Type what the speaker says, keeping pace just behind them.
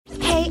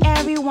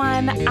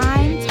everyone,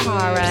 I'm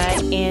Tara,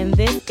 and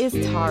this is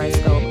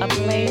Tarascope, a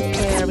place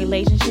where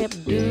relationship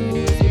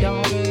do's,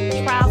 don'ts,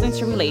 trials, and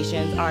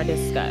tribulations are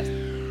discussed.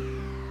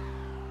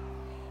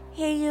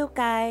 Hey you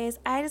guys,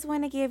 I just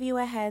want to give you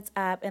a heads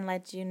up and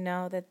let you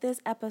know that this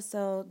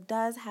episode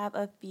does have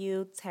a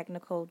few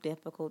technical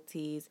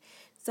difficulties.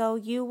 So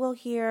you will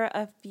hear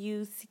a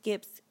few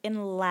skips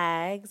and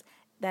lags.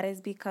 That is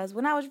because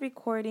when I was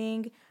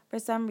recording, for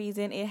some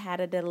reason it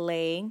had a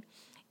delay.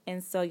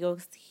 And so you'll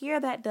hear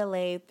that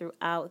delay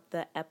throughout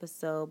the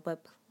episode,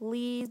 but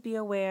please be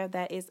aware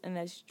that it's an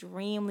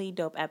extremely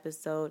dope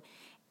episode,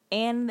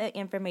 and the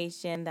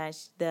information that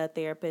the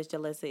therapist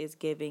Jalissa is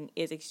giving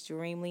is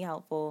extremely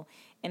helpful,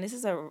 and this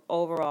is an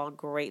overall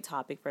great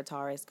topic for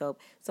Tarascope.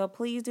 So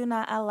please do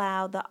not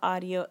allow the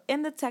audio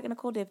and the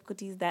technical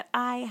difficulties that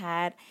I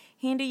had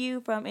hinder you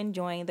from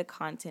enjoying the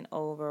content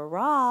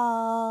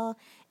overall.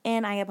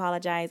 And I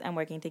apologize, I'm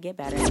working to get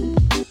better.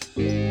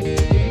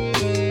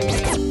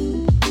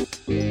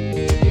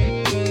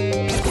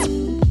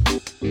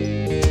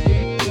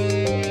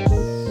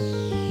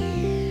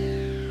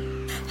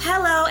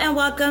 Hello and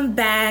welcome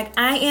back.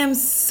 I am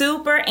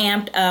super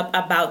amped up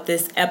about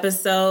this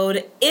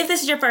episode. If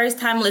this is your first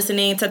time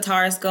listening to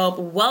Tarascope,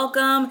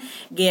 welcome,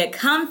 get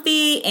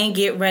comfy, and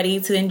get ready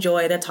to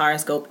enjoy the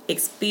Tarascope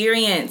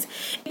experience.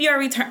 If you're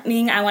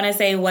returning, I want to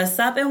say what's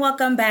up and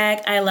welcome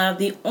back. I love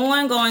the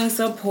ongoing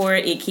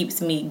support. It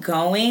keeps me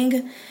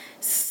going.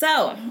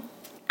 So,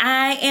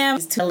 I am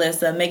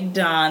Jalissa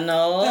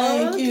McDonald.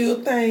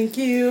 Thank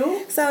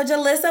you. So,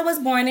 Jalissa was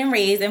born and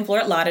raised in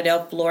Fort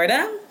Lauderdale,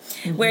 Florida,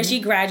 where she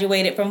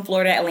graduated from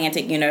Florida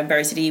Atlantic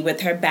University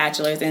with her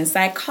bachelor's in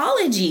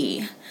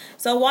psychology.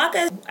 So walk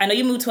us, I know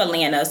you moved to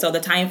Atlanta, so the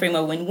time frame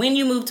of when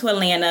you moved to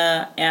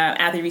Atlanta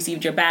after you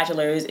received your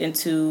bachelor's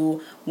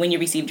into when you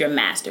received your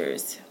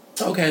master's.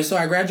 Okay, so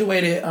I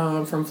graduated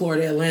from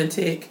Florida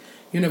Atlantic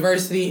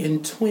University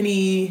in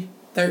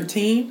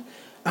 2013.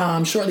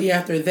 Shortly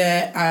after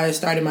that, I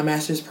started my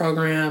master's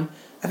program,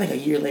 I think a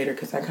year later,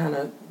 because I kind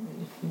of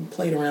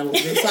played around a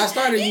little bit. So I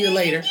started a year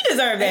later. You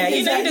deserve that.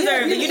 You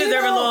deserve it. You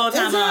deserve a little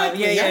time off.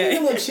 Yeah. I need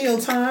a little chill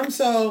time.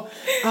 So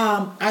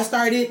I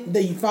started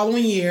the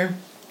following year,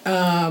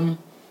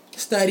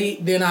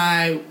 studied. Then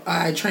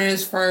I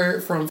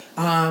transferred from,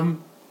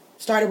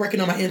 started working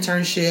on my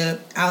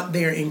internship out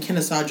there in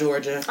Kennesaw,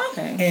 Georgia.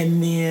 Okay.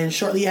 And then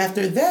shortly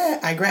after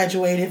that, I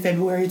graduated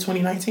February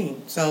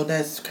 2019. So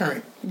that's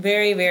current.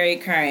 Very, very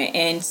current.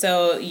 And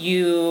so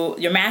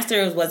your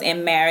master's was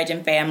in marriage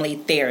and family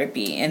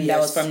therapy, and that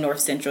was from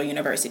North Central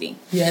University.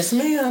 Yes,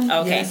 ma'am.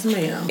 Okay. Yes,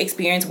 ma'am.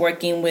 Experience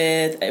working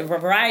with a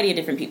variety of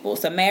different people.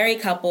 So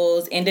married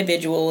couples,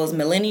 individuals,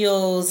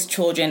 millennials,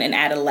 children, and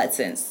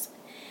adolescents.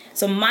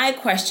 So my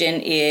question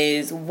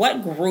is,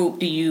 what group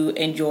do you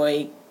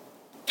enjoy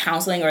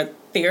counseling or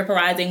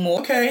therapizing more?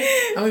 Okay,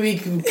 I'm going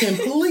to be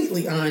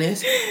completely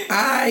honest.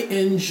 I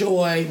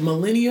enjoy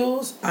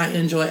millennials. I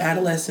enjoy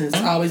adolescents.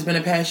 It's always been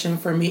a passion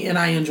for me, and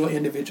I enjoy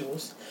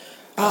individuals.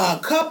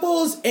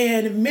 Couples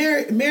and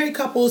married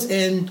couples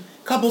and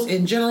couples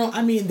in general,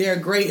 I mean, they're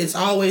great. It's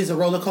always a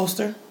roller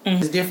coaster.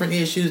 There's different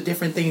issues,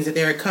 different things that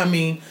they're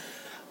coming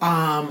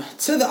to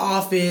the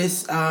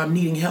office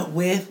needing help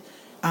with.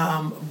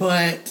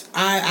 But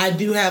I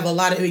do have a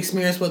lot of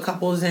experience with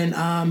couples and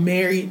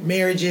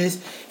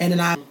marriages, and then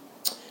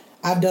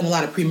I've done a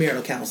lot of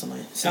premarital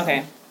counseling. So.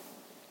 Okay.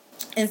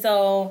 And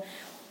so,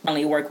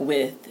 only work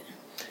with?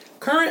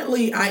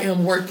 Currently, I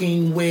am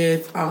working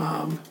with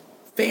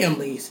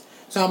families.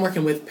 So I'm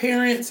working with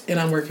parents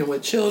and I'm working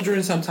with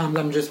children. Sometimes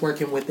I'm just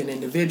working with an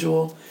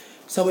individual.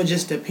 So it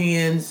just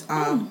depends.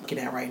 Looking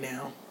at right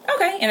now.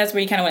 Okay, and that's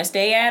where you kind of want to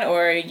stay at,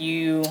 or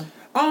you?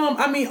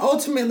 I mean,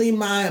 ultimately,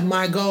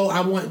 my goal,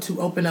 I want to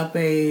open up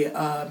a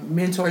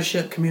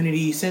mentorship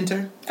community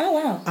center.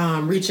 Oh,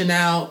 wow. Reaching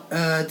out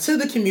to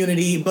the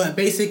community, but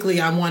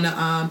basically I want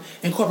to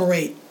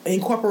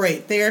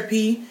incorporate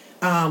therapy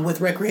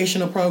with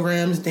recreational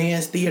programs,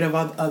 dance, theater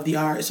of the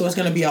art. So it's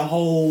going to be a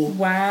whole...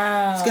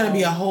 Wow. It's going to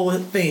be a whole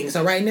thing.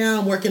 So right now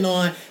I'm working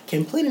on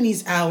completing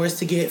these hours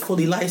to get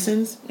fully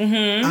licensed.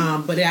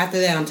 Mm-hmm. But after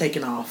that, I'm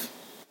taking off.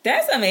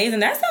 That's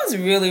amazing. That sounds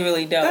really,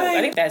 really dope.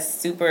 I think that's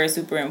super,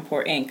 super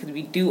important because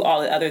we do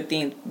all the other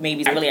things.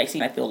 Maybe I really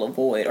actually fill a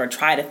void or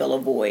try to fill a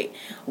void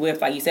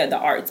with, like you said, the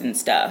arts and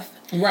stuff.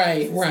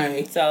 Right.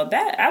 So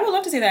that I would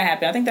love to see that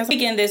happen. I think that's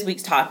again this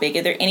week's topic.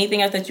 Is there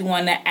anything else that you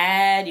want to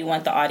add? You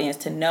want the audience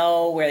to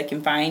know where they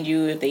can find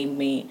you if they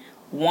may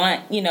want,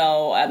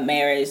 a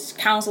marriage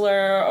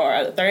counselor or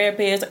a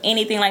therapist or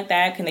anything like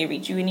that? Can they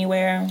reach you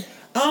anywhere?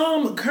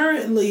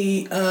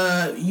 Currently,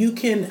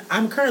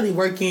 I'm currently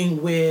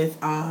working with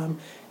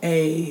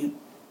a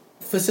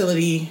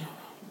facility,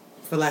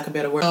 for lack of a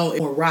better word,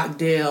 or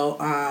Rockdale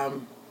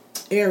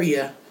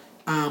area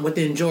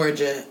within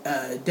Georgia.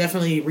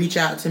 Definitely reach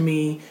out to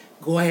me.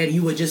 Go ahead.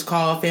 You would just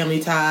call Family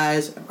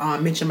Ties,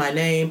 mention my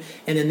name,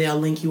 and then they'll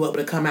link you up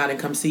to come out and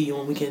come see you,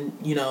 and we can,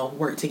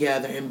 work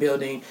together in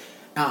building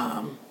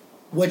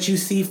what you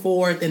see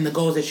forth and the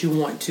goals that you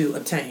want to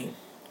obtain.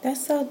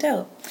 That's so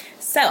dope.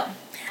 So,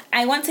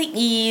 I want to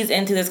ease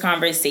into this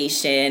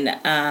conversation.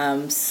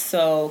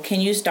 So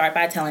can you start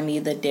by telling me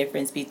the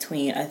difference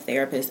between a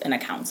therapist and a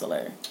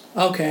counselor?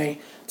 Okay.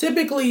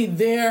 Typically,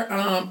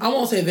 I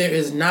won't say there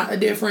is not a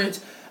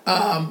difference.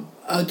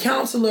 A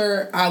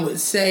counselor, I would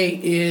say,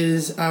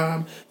 is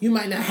you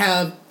might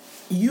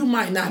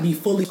not be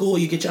fully school.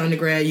 You get your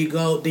undergrad, you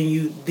go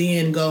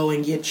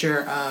and get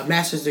your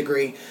master's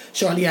degree.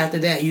 Shortly after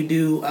that, you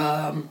do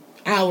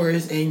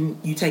hours and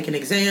you take an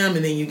exam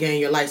and then you gain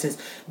your license.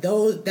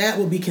 That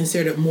would be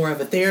considered more of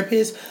a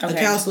therapist. Okay. A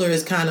counselor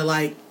is kind of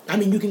like,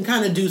 you can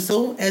kind of do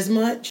so as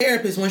much.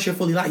 Therapist, once you're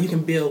fully licensed, you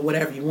can build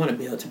whatever you want to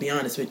build, to be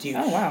honest with you.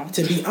 Oh, wow.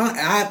 To be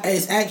honest,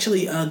 it's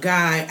actually a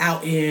guy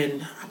out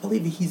in, I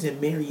believe he's in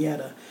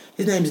Marietta.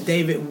 His name is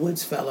David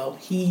Woodsfellow.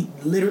 He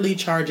literally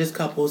charges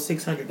couples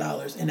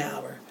 $600 an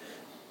hour.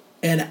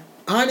 And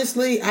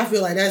honestly, I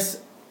feel like that's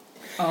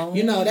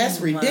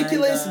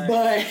ridiculous,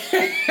 but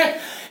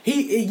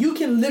you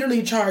can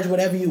literally charge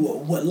whatever you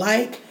would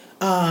like.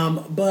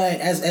 But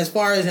as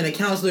far as in a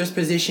counselor's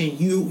position,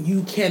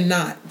 you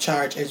cannot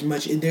charge as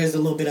much. There's a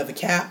little bit of a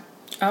cap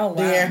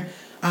there.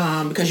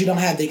 Because you don't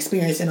have the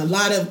experience, and a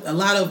lot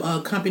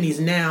of companies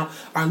now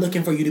are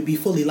looking for you to be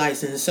fully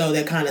licensed, so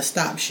that kind of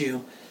stops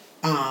you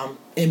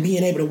and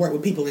being able to work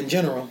with people in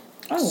general.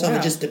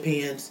 It just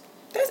depends.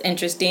 That's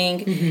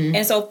interesting. Mm-hmm.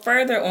 And so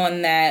further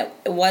on that,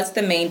 what's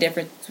the main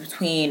difference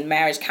between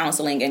marriage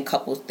counseling and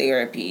couples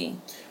therapy?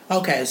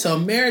 Okay, so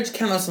marriage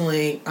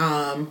counseling,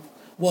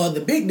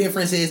 the big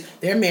difference is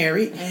they're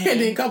married, mm-hmm.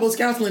 and then couples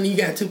counseling, you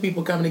got two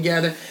people coming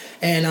together,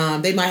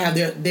 and they might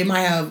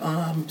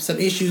have some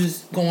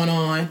issues going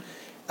on,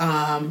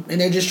 and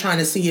they're just trying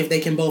to see if they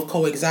can both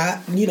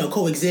coexist,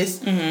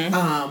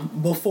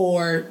 mm-hmm.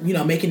 Before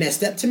making that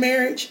step to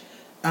marriage.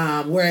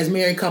 Whereas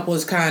married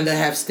couples kind of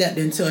have stepped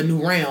into a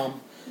new realm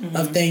mm-hmm.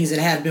 of things that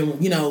have been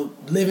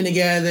living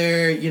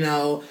together,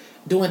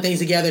 doing things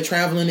together,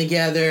 traveling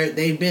together.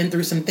 They've been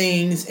through some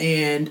things,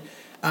 and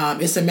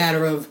it's a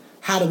matter of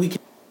how do we.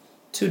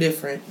 Two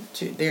different.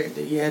 There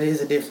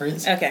is a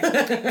difference. Okay.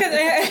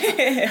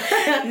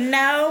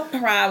 No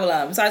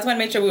problem. So I just want to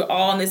make sure we're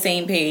all on the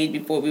same page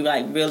before we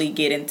really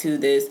get into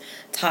this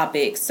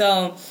topic.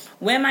 So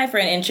when my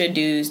friend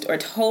introduced or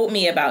told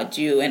me about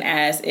you and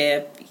asked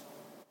if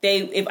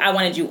I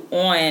wanted you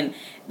on,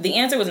 the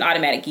answer was an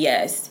automatic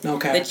yes.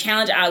 Okay. The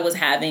challenge I was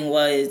having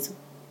was,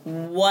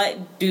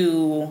 what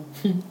do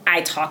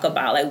I talk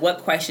about? What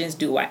questions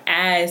do I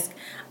ask?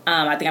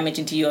 I think I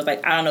mentioned to you, I was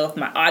like, I don't know if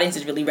my audience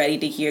is really ready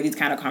to hear these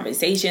kind of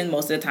conversations.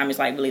 Most of the time it's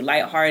really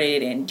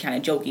lighthearted and kind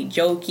of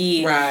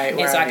jokey. Right.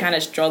 And so I kind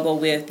of struggle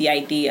with the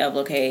idea of,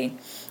 okay,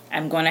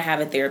 I'm going to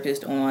have a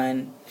therapist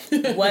on.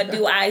 What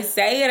do I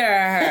say to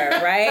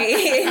her,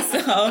 right?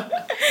 So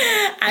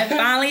I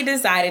finally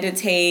decided to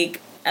take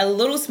a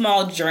little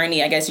small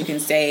journey, I guess you can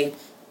say,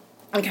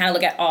 and kind of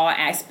look at all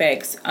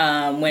aspects when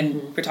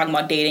mm-hmm. we're talking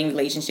about dating,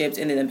 relationships,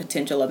 and then the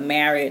potential of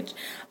marriage,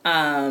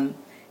 and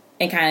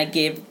kind of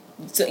get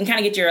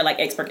your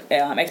expert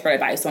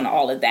advice on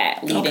all of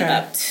that leading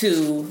up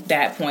to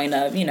that point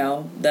of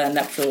the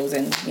nuptials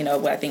and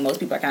what I think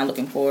most people are kind of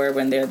looking for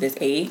when they're this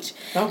age.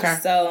 Okay.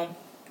 So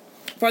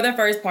for the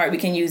first part, we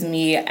can use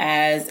me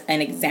as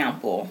an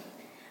example.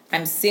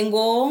 I'm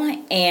single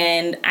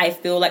and I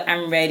feel like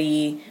I'm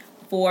ready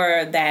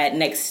for that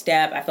next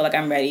step. I feel like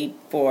I'm ready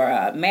for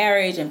a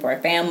marriage and for a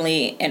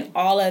family and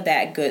all of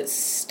that good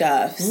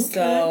stuff. Okay.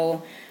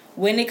 So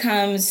when it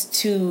comes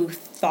to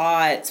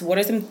thoughts, what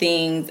are some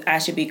things I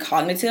should be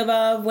cognitive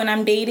of when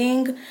I'm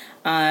dating?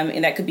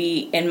 And that could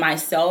be in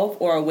myself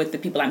or with the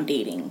people I'm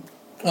dating.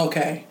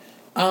 Okay.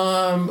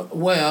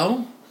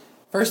 Well,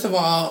 first of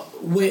all,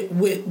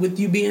 with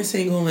you being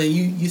single and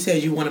you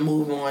said you want to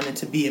move on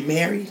into being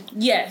married?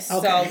 Yes.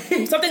 Okay.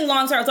 So something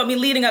long term. So I'll be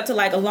leading up to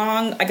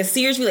a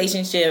serious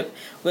relationship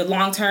with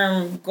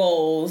long-term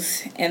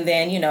goals and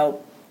then,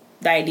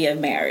 the idea of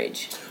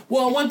marriage.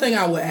 Well, one thing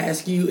I would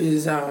ask you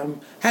is,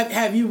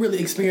 have you really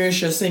experienced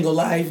your single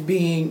life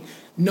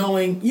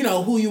knowing,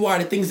 who you are,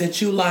 the things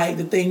that you like,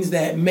 the things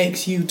that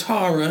makes you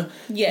Tara?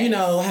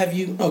 Yes. Have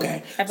you?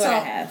 Okay. I feel like I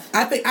have.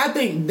 I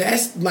think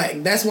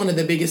that's one of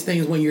the biggest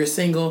things when you're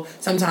single.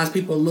 Sometimes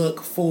people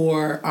look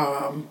for,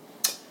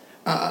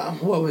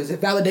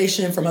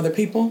 validation from other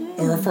people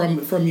or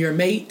from your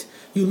mate.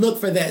 You look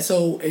for that.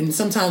 So, and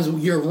sometimes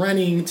you're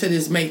running to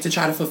this mate to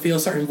try to fulfill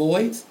certain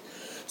voids.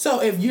 So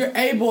if you're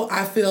able,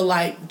 I feel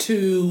like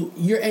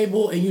you're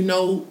able and you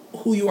know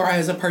who you are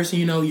as a person,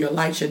 your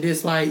likes, your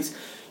dislikes,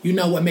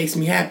 what makes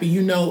me happy,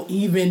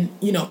 even,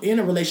 in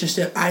a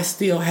relationship, I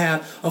still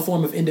have a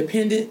form of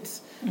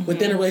independence mm-hmm.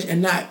 within a relationship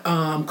and not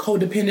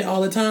codependent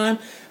all the time.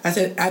 I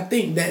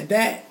think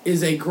that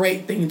is a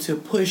great thing to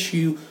push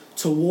you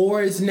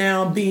towards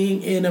now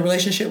being in a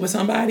relationship with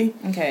somebody.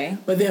 Okay.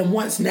 But then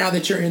now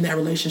that you're in that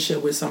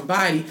relationship with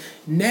somebody,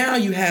 now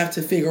you have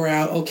to figure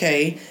out,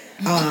 okay,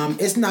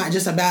 It's not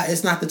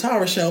the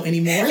Tara show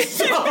anymore.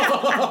 So,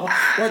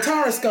 or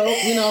Tara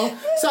Scope, you know.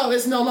 So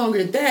it's no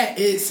longer that.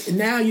 It's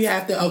now you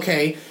have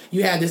to,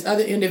 you have this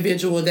other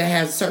individual that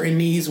has certain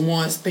needs,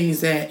 wants,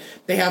 things that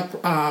they have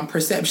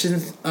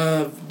perceptions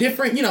of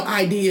different,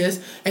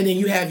 ideas, and then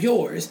you have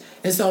yours.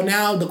 And so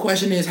now the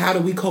question is, how do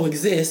we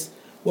coexist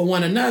with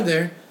one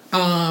another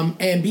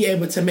and be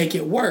able to make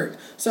it work?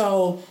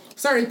 So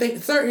certain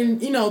things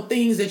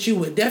that you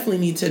would definitely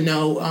need to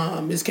know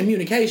is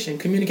communication.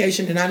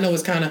 Communication, and I know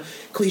it's kind of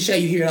cliche,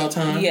 you hear it all the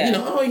time. Yeah.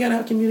 You gotta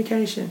have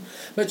communication.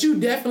 But you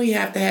definitely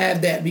have to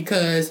have that,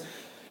 because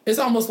it's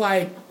almost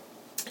like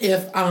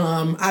if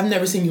I've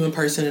never seen you in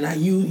person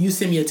and you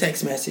send me a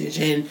text message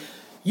and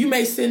you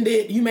may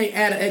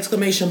add an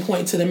exclamation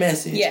point to the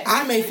message. Yes.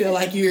 I may feel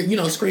like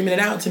you're, screaming it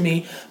out to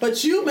me,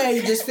 but you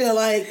may just feel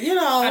like,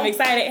 I'm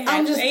excited.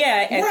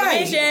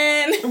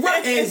 Exclamation.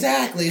 Right,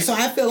 exactly. So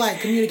I feel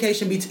like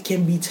communication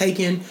can be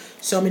taken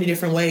so many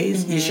different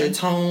ways. Mm-hmm. It's your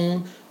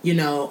tone,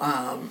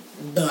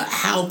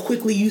 how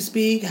quickly you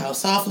speak, how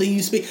softly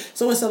you speak.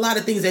 So it's a lot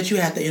of things that you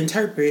have to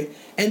interpret.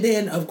 And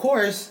then, of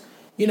course,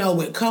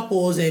 with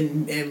couples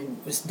and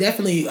it's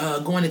definitely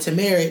going into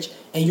marriage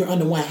and you're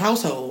under one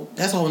household,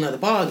 that's a whole nother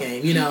ball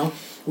game,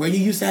 where you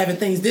used to having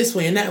things this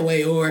way and that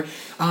way, or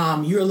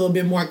you're a little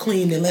bit more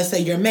clean than, let's say,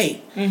 your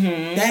mate.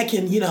 Mm-hmm. That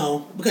can,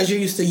 because you're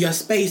used to your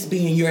space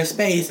being your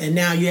space, and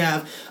now you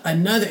have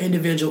another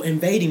individual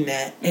invading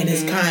that, and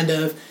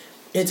mm-hmm.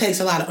 It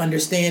takes a lot of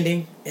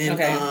understanding and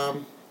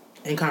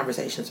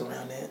conversations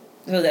around that.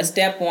 So that's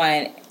step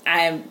one.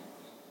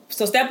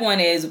 Step one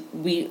is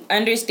we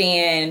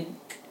understand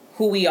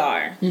who we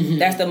are. Mm-hmm.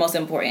 That's the most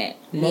important.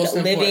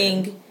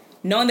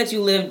 Knowing that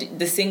you lived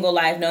the single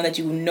life, knowing that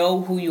you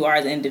know who you are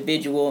as an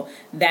individual,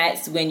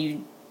 that's when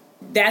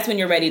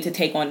you're ready to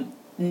take on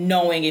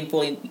knowing and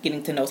fully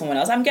getting to know someone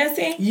else, I'm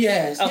guessing?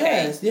 Yes,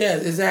 okay.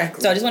 Yes,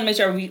 exactly. So I just want to make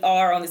sure we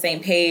are on the same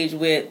page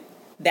with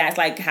that's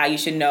like how you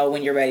should know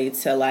when you're ready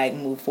to like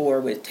move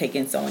forward with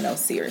taking someone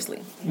else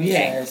seriously.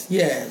 Okay?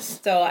 Yes.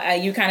 So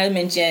you kind of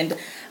mentioned,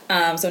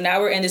 so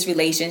now we're in this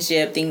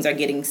relationship, things are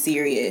getting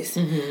serious.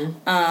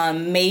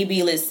 Mm-hmm.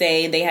 Maybe let's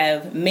say they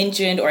have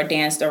mentioned or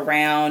danced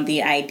around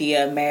the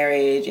idea of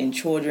marriage and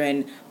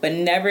children, but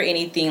never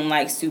anything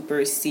like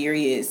super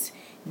serious.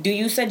 Do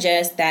you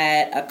suggest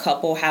that a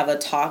couple have a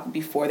talk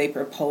before they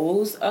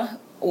propose,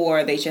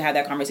 or they should have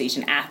that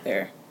conversation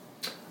after?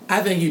 I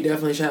think you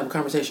definitely should have a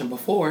conversation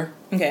before.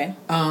 Okay.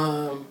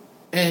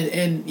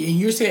 And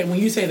you're saying, when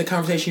you say the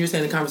conversation, you're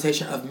saying the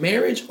conversation of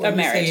marriage? Or of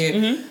marriage.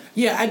 Mm-hmm.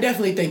 Yeah, I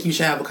definitely think you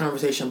should have a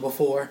conversation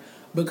before,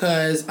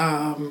 because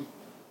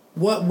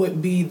what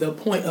would be the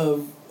point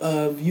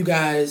of you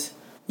guys,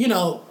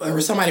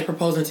 or somebody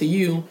proposing to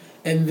you,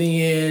 and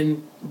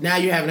then now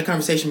you're having a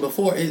conversation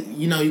before,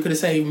 you could have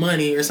saved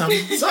money or something.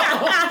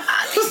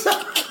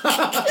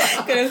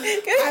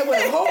 I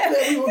would hope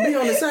that we would be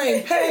on the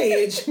same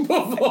page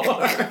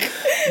before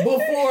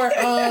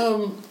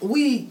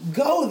we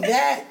go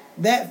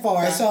that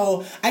far.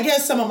 So I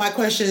guess some of my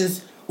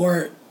questions,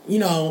 or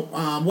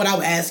what I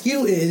would ask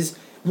you is,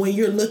 when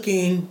you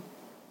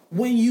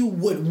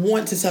would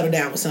want to settle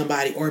down with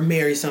somebody or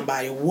marry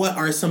somebody, what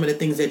are some of the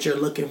things that you're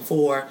looking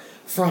for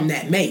from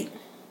that mate?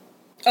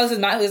 Oh, this is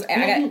not who's.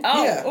 Dang. Oh,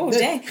 now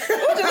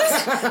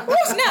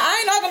I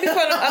ain't not gonna be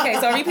putting. Okay,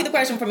 so repeat the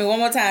question for me one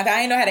more time.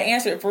 I ain't know how to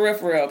answer it for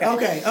real.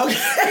 Okay.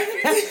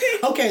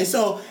 Okay.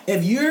 So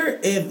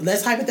if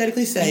let's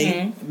hypothetically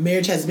say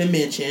marriage has been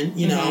mentioned,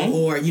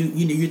 or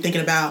you're thinking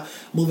about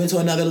moving to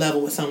another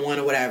level with someone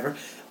or whatever.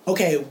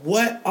 Okay,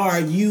 what are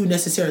you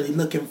necessarily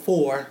looking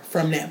for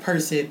from that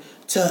person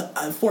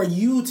for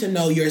you to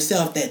know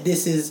yourself that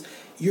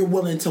you're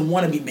willing to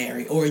want to be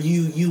married, or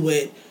you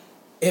would.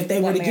 If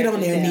they were to get on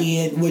their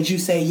knee, would you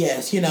say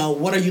yes?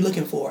 What are you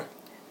looking for?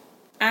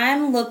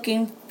 I'm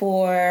looking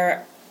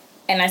for,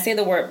 and I say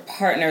the word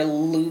partner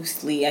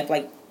loosely. I feel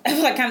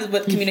like kind of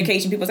with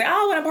communication, people say, "Oh,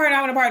 I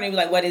want a partner." You're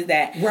like, "What is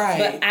that?" Right.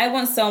 But I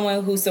want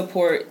someone who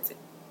supports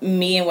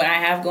me and what I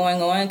have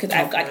going on, because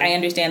I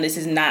understand this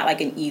is not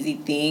like an easy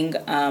thing.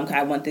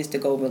 I want this to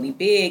go really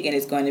big, and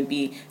it's going to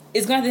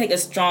take a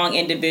strong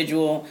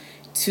individual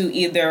to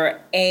either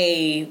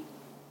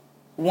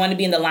want to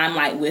be in the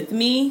limelight with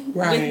me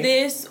with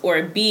this,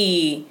 or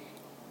B,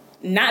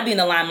 not be in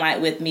the limelight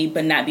with me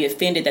but not be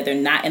offended that they're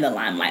not in the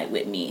limelight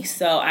with me.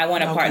 So I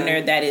want a partner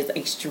that is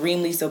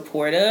extremely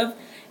supportive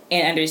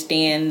and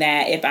understand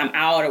that if I'm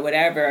out or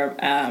whatever,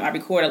 I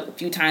record a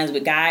few times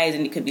with guys,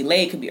 and it could be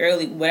late, it could be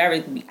early, whatever,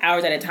 it could be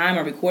hours at a time.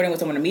 I'm recording with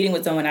someone or meeting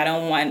with someone. I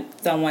don't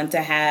want someone to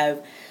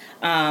have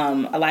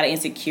a lot of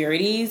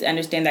insecurities.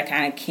 Understand that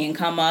kind of can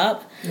come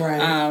up.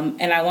 Right.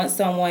 And I want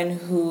someone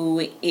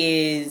who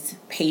is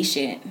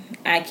patient.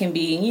 I can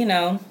be,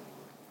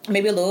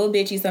 maybe a little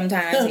bitchy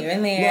sometimes here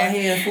and there.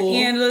 Little handful.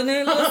 And a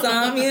little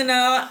some,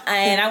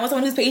 And I want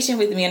someone who's patient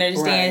with me and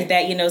understands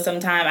that,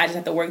 sometimes I just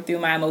have to work through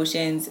my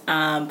emotions.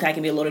 'Cause I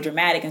can be a little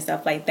dramatic and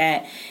stuff like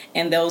that.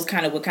 And those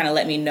would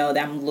let me know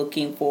that I'm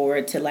looking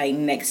forward to, like,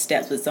 next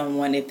steps with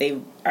someone if they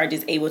are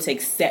just able to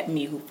accept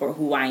me for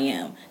who I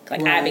am.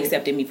 Like, right. I've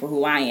accepted me for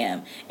who I am.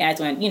 And that's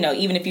when,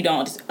 even if you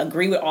don't just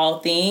agree with all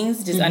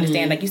things, just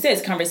understand, like you said,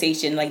 it's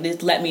conversation. Like,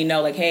 just let me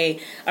know, like, hey,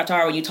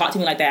 Atara, when you talk to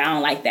me like that, I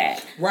don't like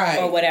that. Right.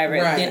 Or whatever.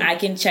 Right. Then I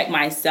can check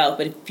myself.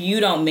 But if you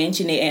don't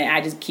mention it and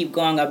I just keep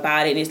going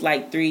about it, and it's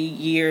like 3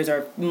 years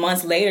or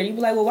months later, you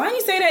be like, well, why didn't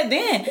you say that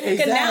then?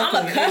 Because now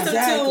I'm accustomed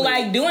to,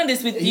 like, doing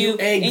this with you.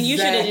 Exactly. And you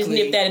should have just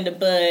nipped that in the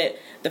bud.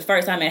 The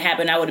first time it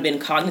happened, I would have been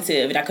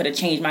cognitive and I could have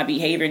changed my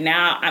behavior.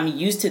 Now I'm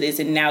used to this,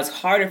 and now it's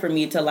harder for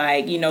me to,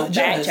 like,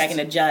 backtrack and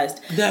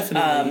adjust.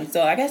 Definitely.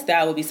 So I guess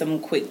that would be some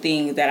quick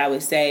things that I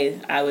would say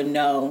I would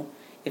know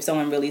if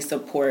someone really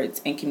supports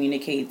and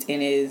communicates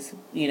and is,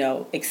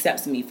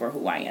 accepts me for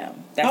who I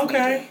am. That's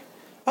okay.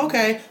 major.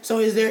 Okay. So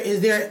is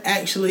there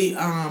actually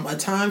a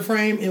time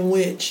frame in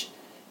which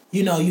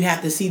you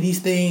have to see these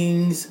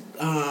things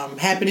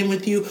happening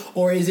with you,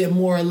 or is it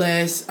more or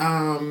less?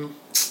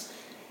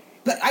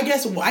 I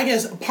guess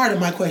part of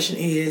my question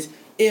is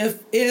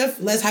if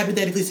let's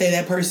hypothetically say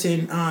that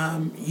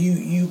person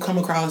you come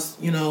across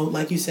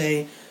like you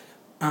say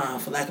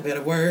for lack of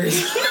better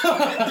words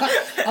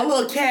a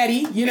little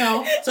catty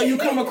so you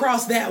come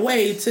across that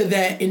way to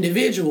that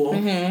individual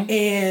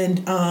and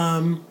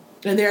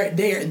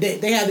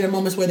they have their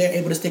moments where they're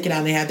able to stick it out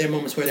and they have their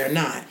moments where they're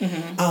not.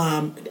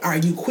 Are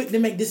you quick to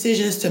make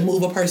decisions to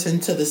move a person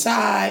to the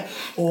side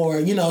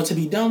or to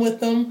be done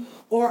with them?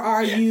 Or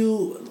are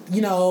you,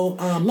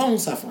 lone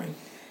suffering?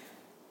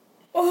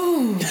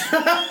 Oh,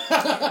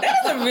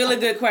 that's a really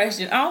good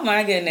question. Oh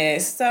my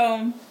goodness.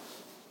 So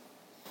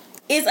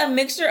it's a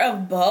mixture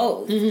of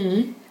both.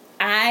 Mm-hmm.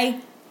 I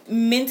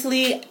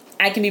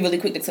can be really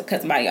quick to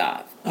cut somebody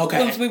off.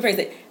 Okay. Let me rephrase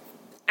it.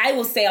 I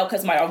will say I'll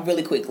cut somebody off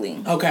really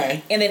quickly.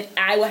 Okay. And then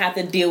I will have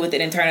to deal with it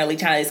internally,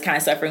 kind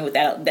of suffering with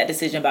that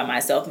decision by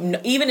myself.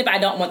 Even if I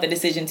don't want the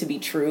decision to be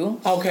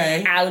true.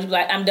 Okay. I would be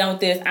like, I'm done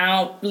with this.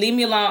 Leave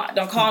me alone.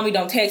 Don't call me.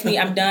 Don't text me.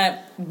 I'm done.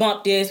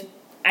 Bump this.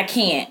 I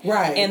can't.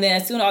 Right. And then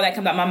as soon as all that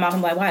comes out my mouth,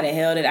 I'm like, why the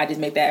hell did I just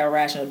make that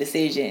irrational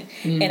decision?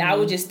 Mm-hmm. And I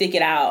would just stick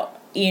it out,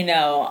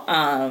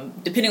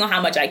 depending on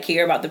how much I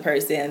care about the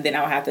person, then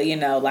I would have to,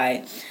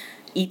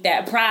 eat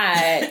that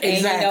pride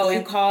exactly.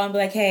 and call and be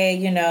like, hey,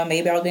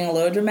 maybe I was being a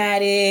little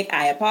dramatic.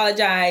 I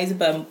apologize,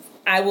 but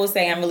I will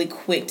say I'm really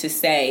quick to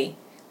say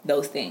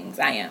those things.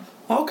 I am.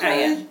 Okay. I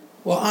am.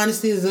 Well,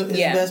 honesty is the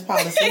best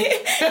policy.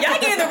 Y'all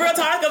getting the real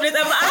talk of this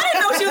episode.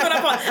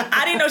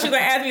 I didn't know she was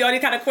going to ask me all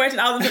these kind of questions.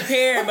 I wasn't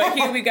prepared, but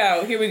here we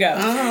go.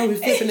 We're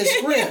flipping the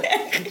script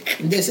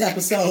this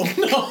episode.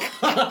 Oh,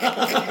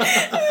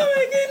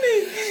 my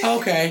goodness.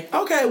 Okay.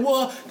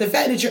 Well, the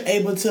fact that you're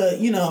able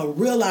to,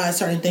 realize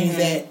certain things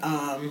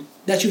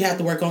that you have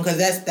to work on, because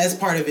that's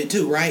part of it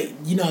too, right?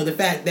 The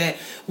fact that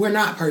we're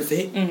not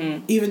perfect,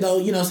 even though,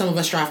 some of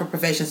us strive for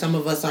perfection, some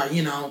of us are,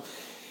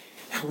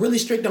 really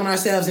strict on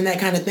ourselves and that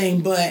kind of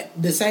thing, but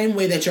the same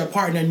way that your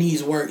partner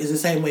needs work is the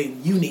same way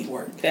you need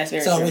work. That's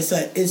very true.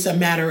 So it's a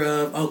matter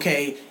of,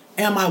 okay,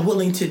 am I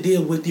willing to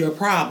deal with your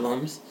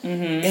problems?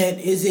 Mm-hmm. And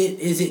is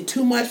it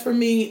too much for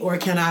me, or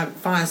can I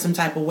find some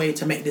type of way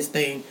to make this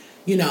thing,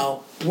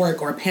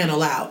 work or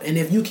panel out? And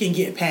if you can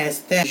get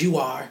past that, you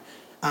are,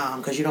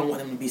 because you don't want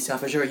them to be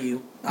selfish or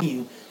you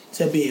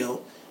to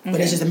build.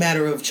 But it's just a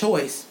matter of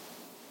choice,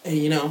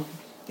 and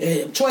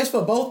choice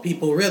for both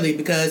people, really,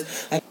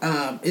 because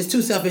it's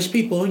two selfish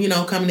people,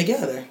 coming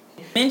together.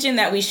 Mentioned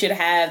that we should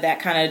have that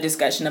kind of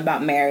discussion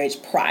about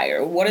marriage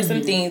prior. What are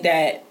some things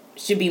that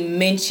should be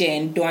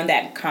mentioned during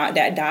that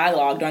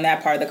dialogue, during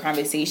that part of the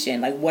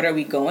conversation? Like, what are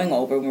we going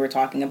over when we're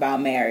talking about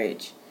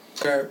marriage?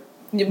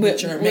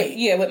 With your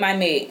mate. With my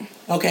mate.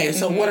 Okay,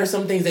 so what are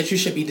some things that you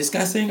should be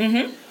discussing?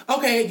 Mm-hmm.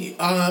 Okay,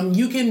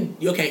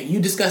 you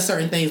discuss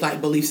certain things like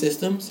belief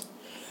systems.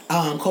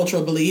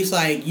 Cultural beliefs,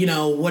 like,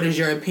 what is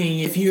your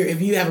opinion if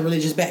you have a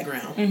religious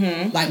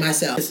background, like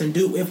myself? Listen,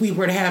 if we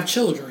were to have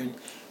children,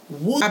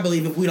 I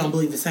believe if we don't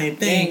believe the same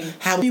thing,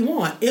 how we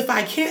want. If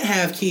I can't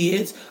have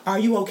kids, are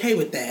you okay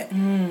with that?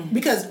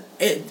 Because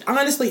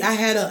honestly, I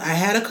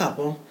had a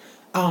couple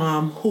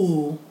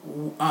who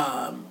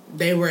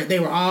they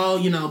were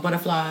all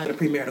butterfly to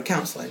premarital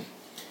counseling.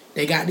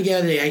 They got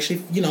together. They actually,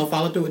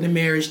 followed through with the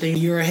marriage thing. A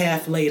year and a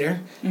half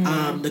later,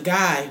 the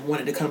guy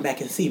wanted to come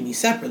back and see me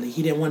separately.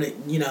 He didn't want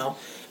to,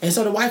 and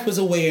so the wife was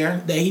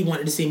aware that he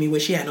wanted to see me,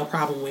 which she had no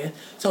problem with.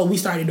 So we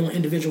started doing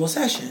individual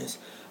sessions.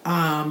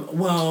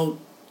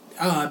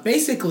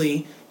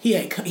 Basically, he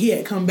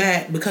had come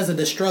back because of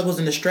the struggles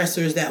and the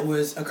stressors that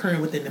was occurring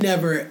within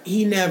him.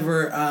 He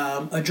never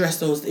addressed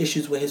those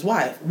issues with his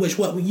wife, which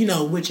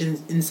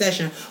in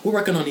session we're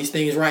working on these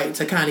things, right,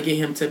 to kind of get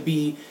him to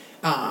be.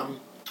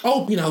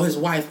 His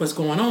wife, what's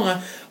going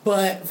on,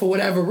 but for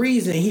whatever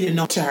reason, he didn't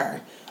know to her.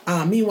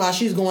 Meanwhile,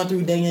 she's going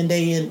through day in,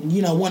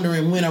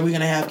 wondering when are we going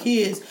to have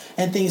kids,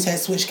 and things had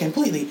switched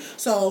completely.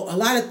 So a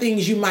lot of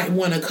things you might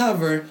want to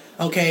cover.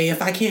 Okay,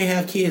 if I can't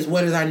have kids,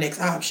 what is our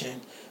next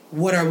option?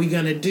 What are we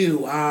going to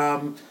do?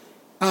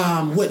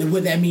 What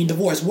would that mean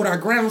divorce? What are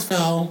grounds?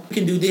 No, you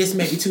can do this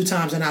maybe 2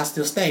 times and I'll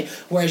still stay.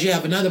 Whereas you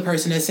have another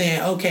person that's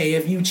saying, okay,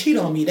 if you cheat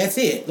on me, that's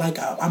it. Like,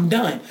 I'm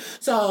done.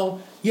 So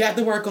you have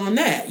to work on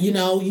that. You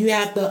know, you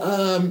have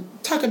to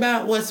talk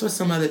about what's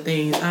some other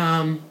things.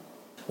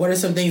 What are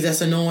some things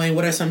that's annoying?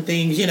 What are some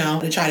things, you know,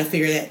 to try to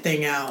figure that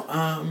thing out?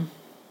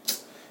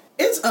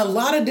 It's a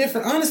lot of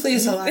different, honestly,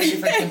 it's a lot of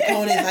different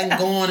components. I can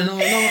go on and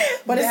on and on,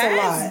 but it's a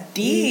lot.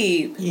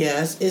 Deep.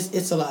 Yes,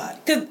 it's a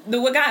lot. Because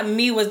what got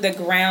me was the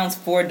grounds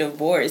for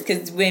divorce.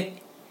 Because when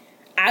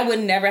I would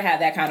never have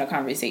that kind of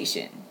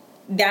conversation.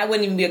 That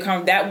wouldn't even be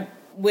that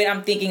when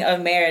I'm thinking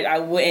of marriage, I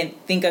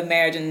wouldn't think of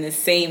marriage in the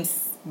same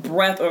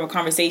breath of a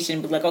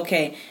conversation. But like,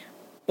 okay,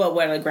 but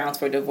what are the grounds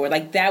for divorce?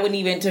 Like that wouldn't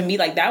even, to me,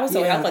 like that was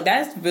so helpful. Like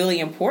that's really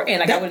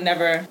important. Like I would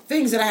never.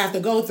 Things that I have to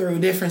go through,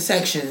 different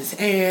sections.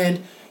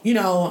 And, you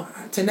know,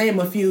 to name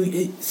a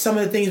few, some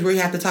of the things where you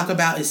have to talk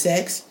about is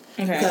sex.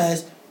 Okay.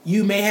 Because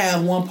you may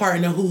have one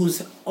partner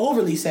who's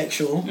overly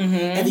sexual,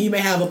 and then you may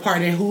have a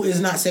partner who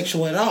is not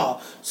sexual at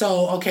all.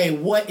 So, okay,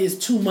 what is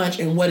too much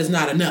and what is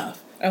not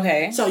enough?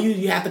 Okay. So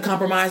you have to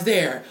compromise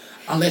there.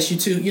 Unless you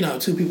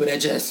two people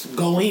that just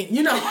go in,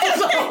 you know.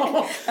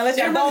 So, unless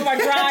y'all both are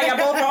dry, y'all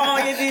both are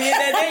on,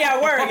 then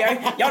y'all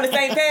work. Y'all on the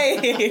same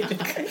page.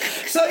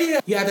 So,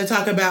 yeah. You have to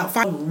talk about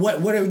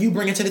what are you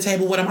bringing to the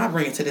table? What am I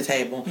bringing to the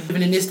table?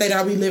 Even in this state,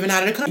 are we living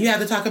out of the country? You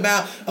have to talk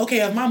about,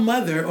 okay, if my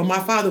mother or my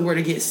father were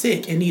to get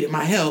sick and needed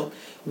my help,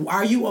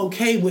 are you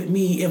okay with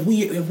me,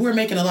 if we're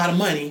making a lot of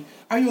money,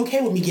 are you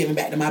okay with me giving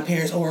back to my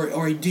parents,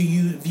 or do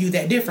you view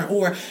that different?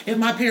 Or if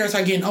my parents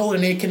are getting old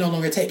and they can no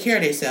longer take care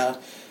of themselves,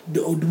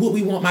 would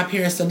we want my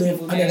parents to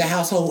live under the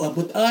household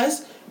with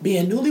us,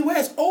 being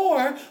newlyweds,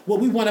 or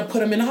would we want to put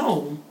them in a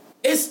home?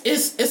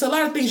 It's a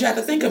lot of things you have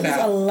to think about.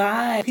 It's a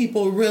lot.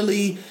 People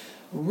really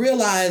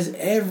realize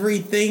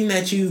everything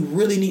that you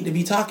really need to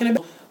be talking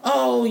about.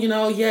 Oh,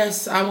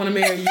 yes, I want to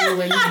marry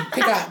you, and you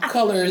pick out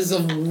colors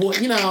of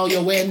what,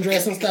 your wedding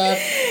dress and stuff,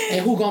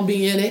 and who gonna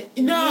be in it.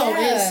 No,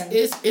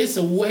 it's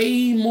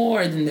way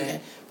more than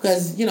that,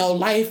 because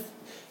life,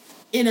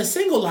 in a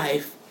single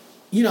life,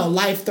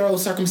 life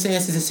throws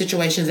circumstances and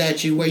situations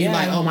at you where you're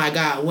like, oh my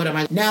God, what am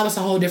I? Now it's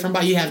a whole different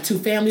body. You have 2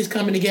 families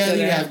coming together.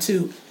 You have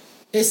 2.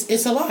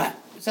 It's a lot.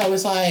 So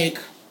it's like,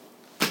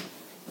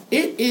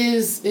 it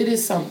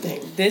is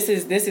something. This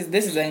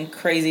is a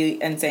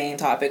crazy, insane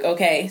topic.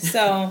 Okay,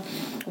 so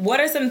what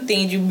are some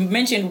things, you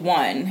mentioned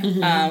one.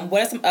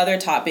 What are some other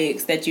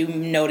topics that you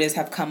notice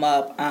have come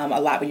up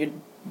a lot when you're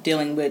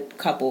dealing with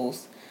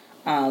couples?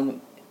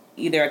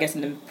 Either, I guess,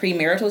 in the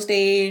premarital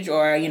stage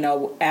or,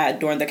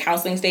 during the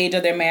counseling stage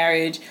of their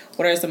marriage.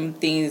 What are some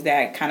things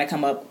that kind of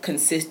come up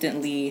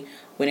consistently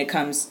when it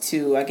comes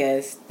to, I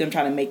guess, them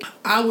trying to make...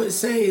 I would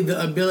say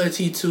the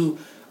ability to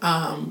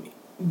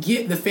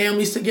get the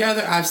families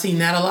together. I've seen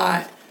that a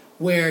lot,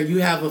 where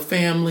you have a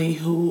family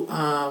who,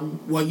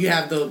 you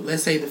have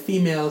let's say the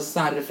female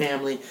side of the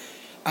family.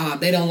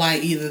 They don't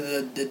like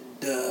either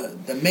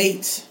the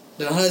mate,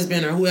 the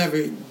husband, or whoever.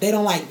 They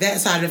don't like that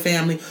side of the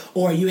family.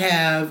 Or you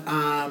have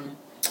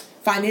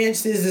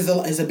finances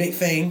is a big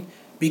thing,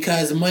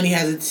 because money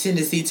has a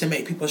tendency to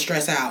make people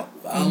stress out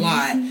a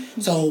lot.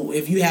 So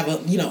if you have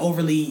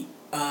overly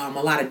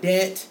a lot of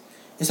debt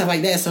and stuff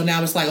like that, so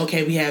now it's like,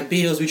 okay, we have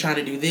bills, we're trying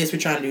to do this, we're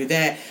trying to do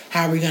that.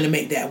 How are we going to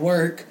make that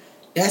work?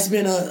 That's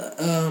been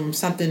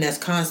something that's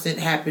constant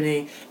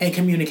happening, and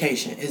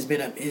communication has been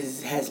that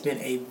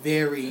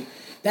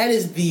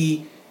is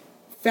the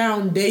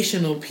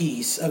foundational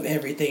piece of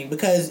everything.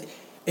 Because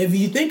if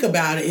you think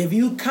about it, if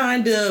you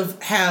kind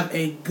of have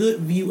a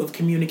good view of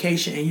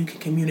communication and you can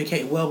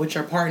communicate well with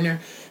your partner,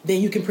 then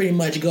you can pretty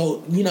much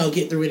go,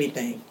 get through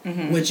anything,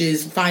 which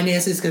is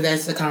finances, because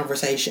that's the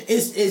conversation.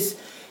 It's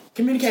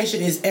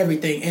communication is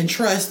everything, and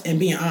trust and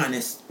being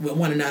honest with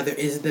one another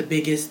is the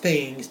biggest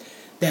things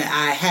that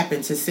I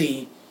happen to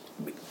see,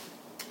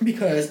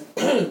 because,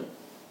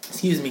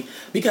 excuse me,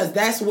 because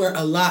that's where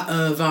a lot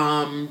of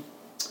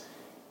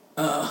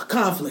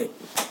conflict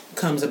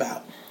comes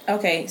about.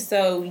 Okay,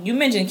 so you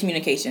mentioned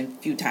communication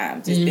a few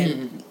times. It's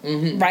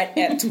been right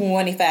at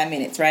 25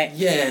 minutes, right?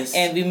 Yes.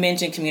 And we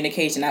mentioned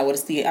communication, I want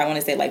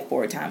to say like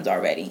 4 times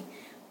already.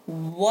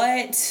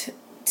 What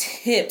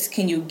tips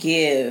can you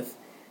give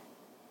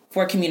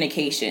for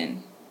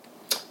communication?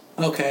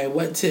 Okay,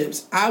 what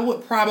tips? I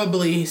would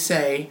probably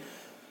say,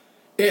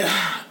 you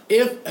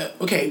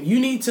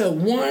need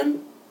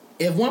to,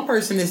 if one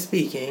person is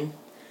speaking,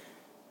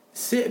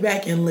 sit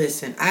back and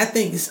listen. I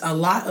think a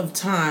lot of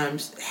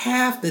times,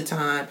 half the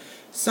time,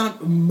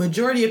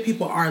 majority of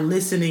people are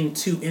listening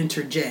to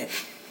interject,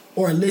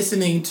 or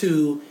listening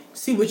to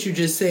see what you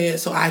just said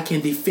so I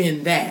can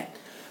defend that.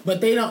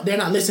 But they're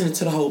not listening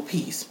to the whole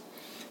piece.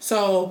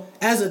 So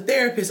as a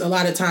therapist, a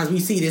lot of times we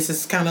see this.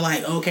 It's kind of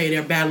like, okay,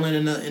 they're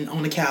battling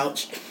on the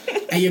couch,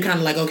 and you're kind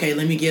of like, okay,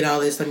 let me get all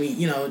this. Let me,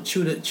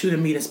 chew the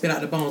meat and spit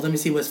out the bones. Let me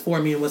see what's for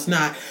me and what's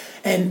not.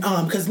 And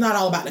because it's not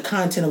all about the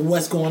content of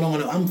what's going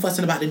on. I'm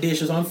fussing about the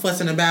dishes. Or I'm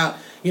fussing about,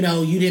 you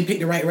didn't pick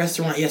the right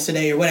restaurant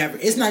yesterday or whatever.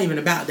 It's not even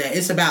about that.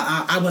 It's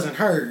about I wasn't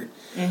heard.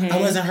 I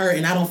wasn't heard,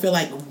 and I don't feel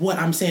like what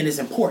I'm saying is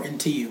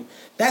important to you.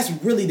 That's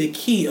really the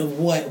key of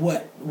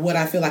what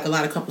I feel like a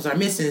lot of couples are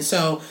missing.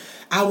 So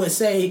I would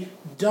say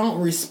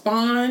don't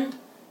respond.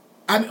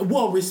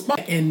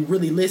 Respond and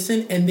really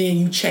listen, and then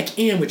you check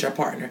in with your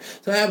partner.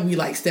 So that would be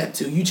like step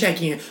 2. You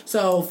check in.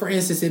 So for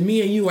instance, if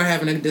me and you are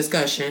having a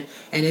discussion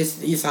and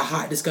it's a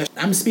hot discussion,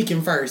 I'm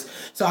speaking first.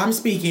 So I'm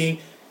speaking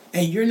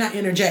and you're not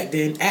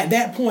interjecting. At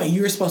that point,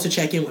 you're supposed to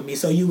check in with me.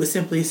 So you would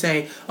simply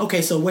say,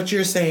 okay, so what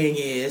you're saying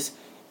is,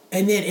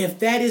 and then if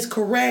that is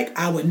correct,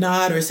 I would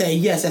nod or say,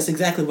 yes, that's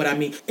exactly what I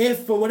mean.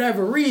 If for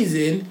whatever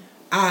reason,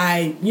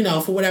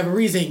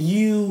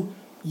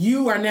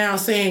 you are now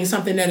saying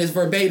something that is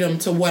verbatim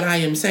to what I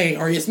am saying,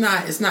 or it's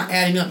not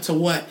adding up to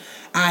what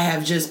I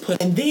have just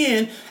put. And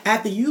then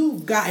after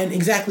you've gotten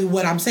exactly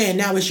what I'm saying,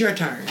 now it's your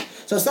turn.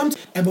 So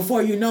and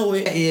before you know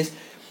it is,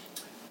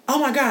 oh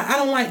my God, I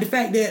don't like the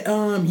fact that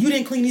you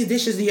didn't clean these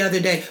dishes the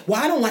other day.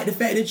 Well, I don't like the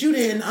fact that you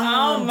didn't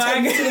oh my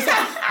take me to the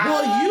side.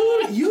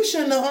 Well, you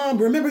shouldn't have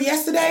remember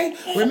yesterday?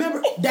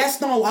 Remember that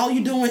stone, all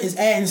you doing is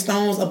adding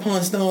stones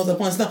upon stones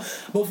upon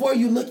stones. Before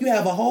you look, you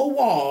have a whole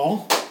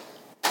wall.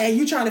 And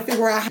you trying to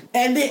figure out,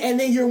 and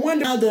then you're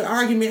wondering how the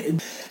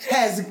argument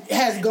has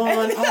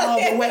gone all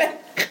the way.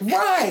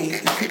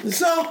 Right.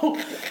 So,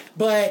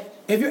 but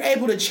if you're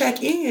able to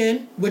check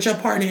in with your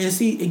partner and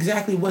see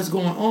exactly what's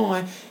going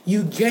on,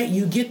 you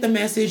get the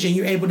message and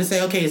you're able to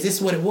say, okay, is this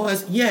what it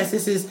was? Yes,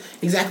 this is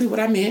exactly what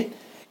I meant.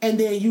 And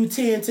then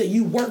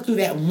you work through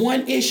that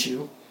one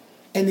issue,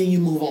 and then you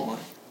move on.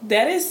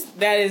 That is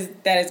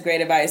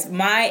great advice.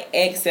 My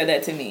ex said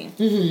that to me.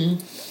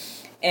 Mm-hmm.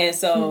 And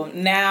so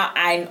now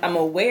I'm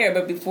aware,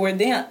 but before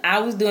then, I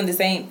was doing the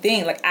same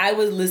thing. Like, I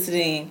was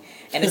listening,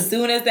 and as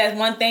soon as that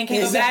one thing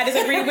came up that I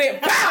disagreed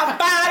with, pow,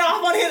 fired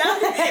off on him.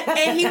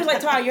 And he was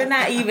like, Tara,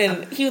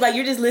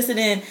 you're just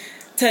listening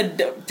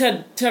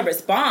to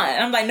respond.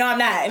 And I'm like, no, I'm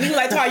not. And he was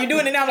like, Tara, you're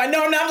doing it now. I'm like,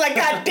 no, I'm not. I'm like,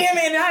 God damn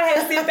it. And I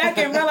had to sit back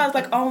and realize,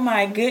 like, oh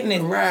my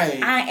goodness.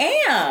 Right. I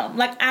am.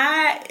 Like,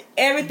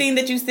 everything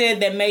that you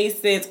said that made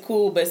sense,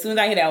 cool, but as soon as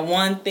I hear that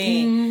one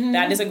thing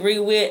that I disagree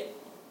with,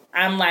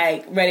 I'm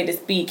like ready to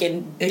speak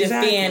and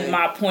defend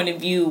my point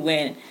of view.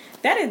 When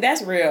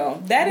that's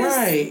real. That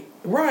is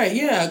right,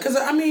 yeah. Because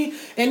I mean,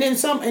 and then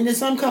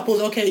some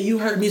couples, okay, you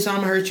hurt me, so I'm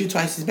gonna hurt you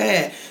twice as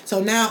bad.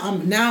 So now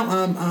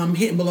I'm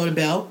hitting below the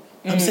belt.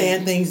 I'm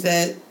saying things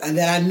that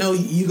I know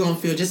you're gonna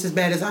feel just as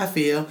bad as I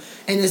feel,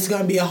 and it's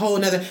gonna be a whole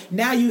nother.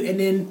 Now and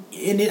then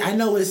I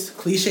know it's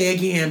cliche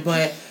again,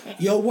 but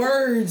your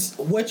words,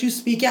 what you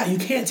speak out, you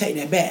can't take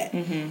that back.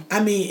 Mm-hmm.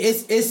 I mean,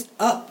 it's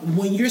up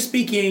when you're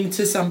speaking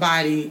to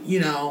somebody,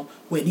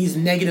 with these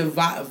negative,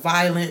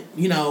 violent,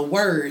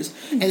 words,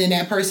 and then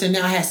that person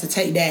now has to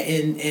take that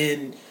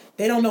and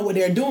they don't know what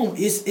they're doing.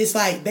 It's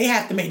like they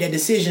have to make that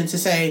decision to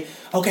say,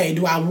 okay,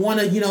 do I want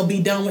to, be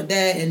done with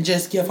that and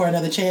just give her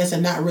another chance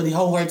and not really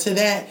hold her to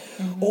that?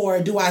 Mm-hmm. Or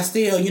do I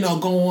still,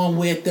 go on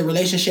with the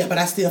relationship, but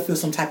I still feel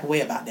some type of way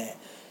about that?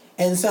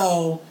 And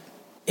so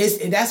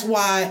that's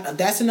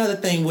another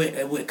thing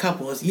with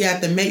couples. You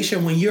have to make sure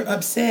when you're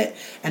upset,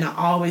 and I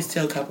always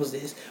tell couples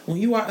this, when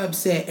you are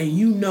upset and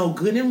you know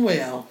good and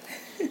well,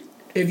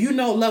 if you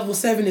know level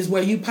 7 is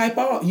where you pop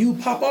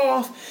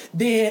off,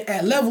 then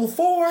at level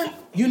 4,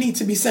 you need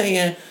to be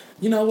saying,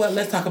 you know what,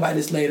 let's talk about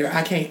this later.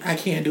 I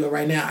can't do it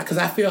right now because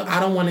I feel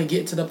I don't want to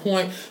get to the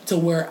point to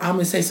where I'm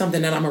gonna say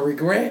something that I'm gonna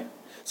regret.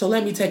 So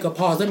let me take a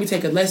pause.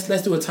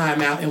 Let's do a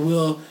timeout, and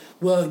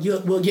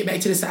we'll get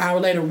back to this an hour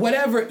later.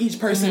 Whatever each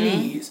person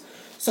needs.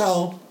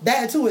 So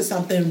that too is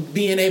something,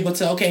 being able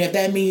to, okay, if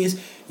that means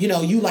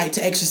you like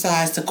to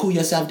exercise to cool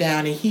yourself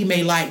down, and he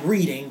may like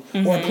reading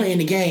or playing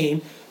the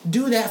game.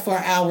 Do that for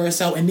an hour or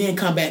so and then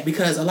come back,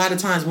 because a lot of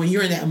times when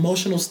you're in that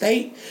emotional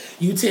state,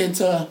 you're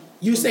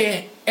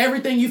saying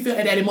everything you feel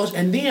at that emotion,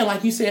 and then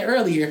like you said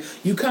earlier,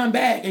 you come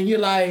back and you're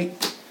like,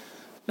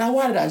 now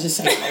why did I just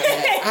say all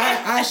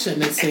that? I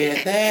shouldn't have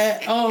said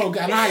that. Oh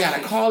God, now I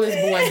gotta call this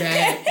boy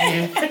back.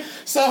 And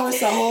so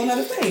it's a whole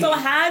other thing. So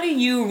how do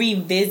you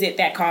revisit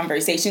that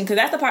conversation? Because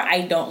that's the part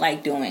I don't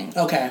like doing.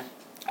 Okay.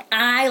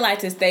 I like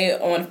to stay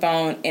on the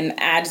phone, and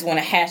I just want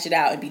to hash it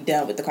out and be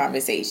done with the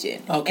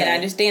conversation. Okay. And I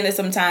understand that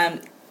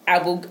sometimes I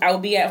will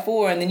be at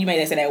 4, and then you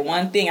may say that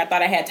one thing. I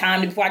thought I had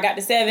time before I got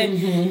to 7.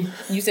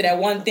 Mm-hmm. You said that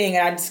one thing,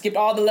 and I skipped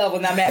all the levels,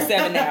 and I'm at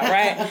 7 now,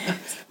 right?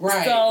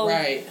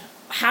 Right.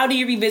 How do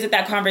you revisit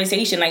that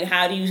conversation? Like,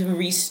 how do you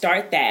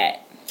restart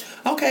that?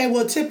 Okay,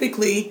 well,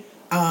 typically,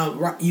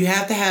 you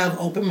have to have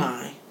open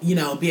mind,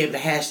 be able to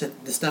hash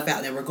the stuff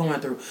out that we're going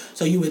through.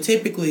 So you would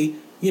typically,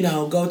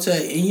 go to,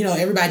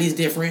 everybody's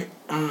different,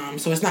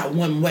 so it's not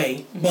one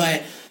way,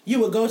 but you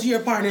would go to your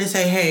partner and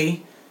say,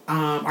 hey,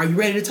 are you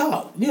ready to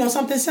talk?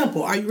 Something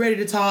simple. Are you ready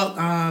to talk?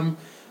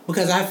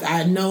 Because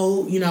I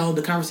know,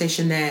 the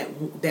conversation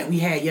that we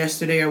had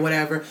yesterday or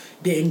whatever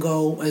didn't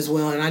go as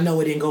well, and I know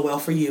it didn't go well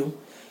for you.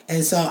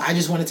 And so I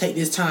just want to take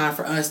this time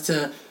for us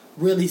to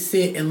really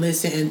sit and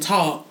listen and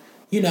talk,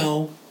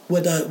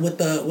 with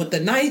a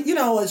nice,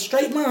 a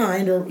straight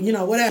mind, or,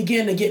 whatever,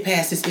 again, to get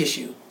past this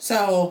issue.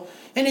 So,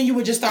 and then you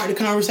would just start the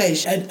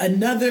conversation.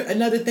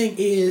 Another thing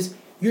is,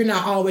 you're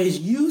not always,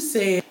 you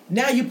said,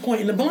 now you're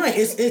pointing the blame.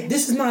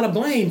 This is not a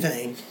blame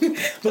thing.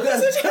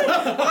 Because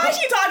why is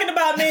she talking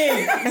about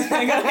me?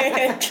 Go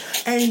ahead.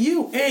 And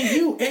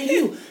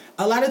you.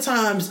 A lot of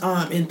times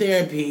in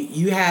therapy,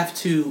 you have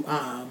to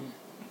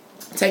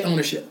take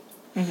ownership.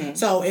 Mm-hmm.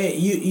 So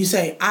you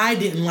say, I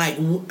didn't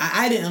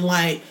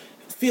like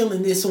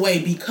feeling this way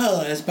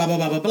because blah blah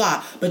blah blah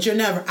blah. But you're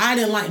never, I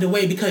didn't like the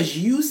way because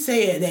you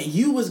said that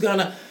you was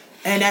gonna,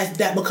 and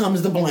that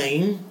becomes the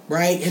blame,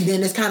 right? And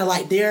then it's kind of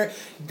like they're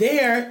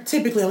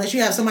typically, unless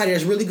you have somebody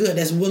that's really good,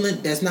 that's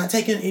willing, that's not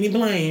taking any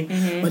blame,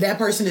 mm-hmm. but that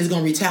person is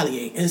gonna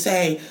retaliate and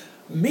say,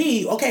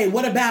 me, okay,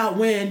 what about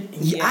when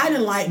I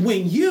didn't like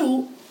when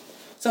you?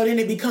 So then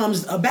it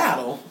becomes a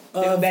battle.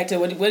 Back to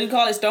what do you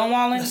call it?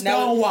 Stonewalling?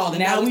 Stonewalling.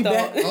 Now we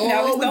about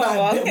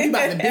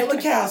to build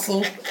a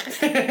castle.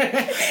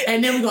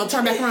 And then we're going to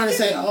turn back around and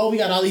say, we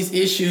got all these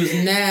issues.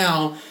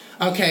 Now,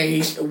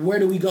 okay, where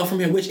do we go from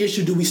here? Which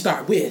issue do we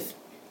start with?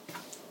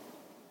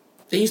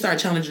 Then you start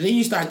challenging. Then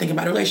you start thinking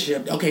about a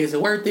relationship. Okay, is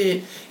it worth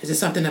it? Is it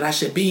something that I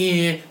should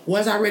be in?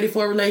 Was I ready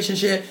for a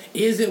relationship?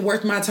 Is it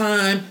worth my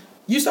time?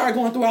 You start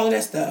going through all of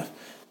that stuff.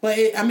 But,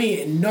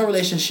 no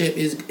relationship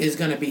is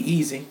going to be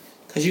easy.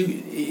 Because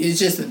it's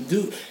just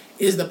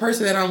is the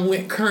person that I'm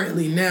with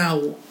currently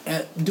now,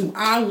 do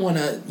I want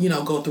to,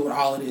 go through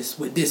all of this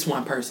with this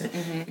one person?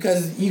 Mm-hmm.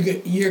 Because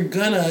you're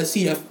going to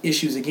see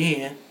issues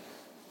again.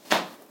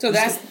 So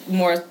that's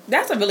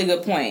a really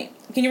good point.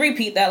 Can you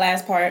repeat that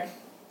last part?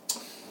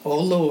 Oh,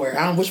 Lord.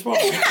 I don't know which part.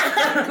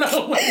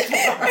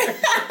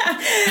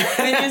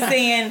 When you're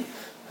saying,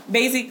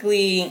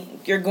 basically,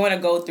 you're going to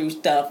go through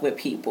stuff with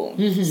people.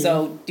 Mm-hmm.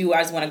 So do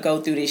I just want to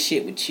go through this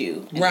shit with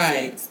you?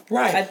 Right.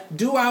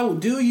 Do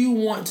you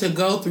want to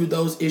go through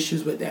those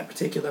issues with that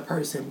particular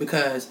person?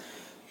 Because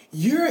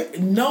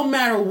no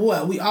matter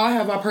what, we all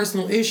have our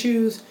personal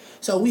issues.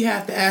 So we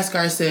have to ask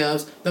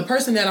ourselves, the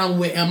person that I'm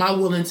with, am I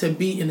willing to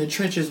be in the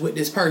trenches with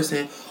this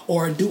person?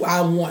 Or do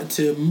I want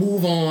to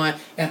move on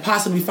and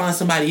possibly find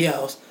somebody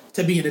else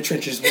to be in the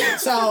trenches with?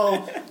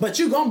 So, but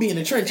you're going to be in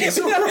the trenches.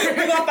 We're going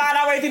to find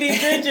our way to these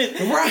trenches.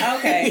 Right.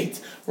 Okay.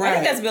 Right. I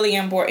think that's really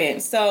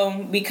important.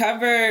 So we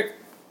covered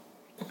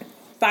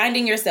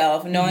finding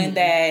yourself, knowing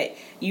that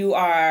you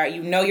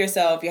know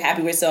yourself, you're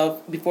happy with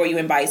yourself before you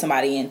invite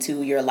somebody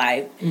into your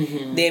life.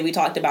 Mm-hmm. Then we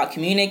talked about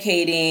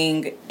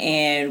communicating,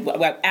 and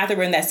after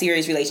we're in that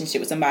serious relationship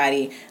with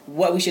somebody,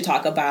 what we should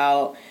talk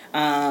about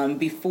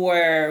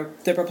before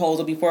the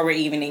proposal, before we're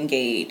even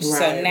engaged. Right,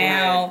 so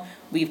now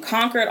we've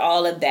conquered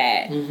all of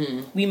that.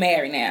 Mm-hmm. We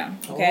married now,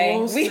 okay?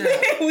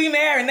 We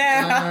married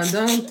now.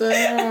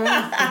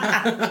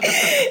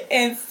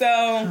 And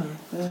so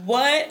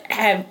what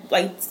have,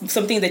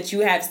 some things that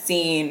you have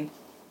seen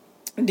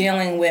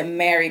dealing with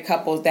married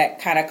couples that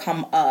kind of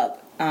come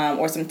up,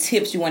 or some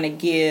tips you want to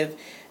give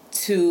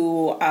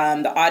to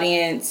the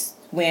audience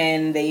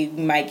when they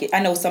might get, I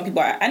know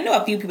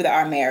a few people that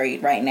are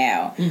married right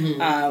now.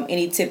 Mm-hmm.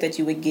 Any tip that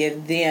you would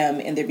give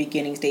them in their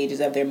beginning stages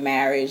of their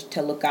marriage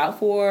to look out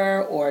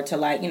for, or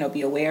to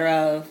be aware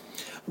of?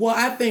 Well,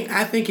 I think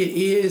it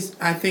is.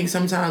 I think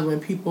sometimes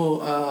when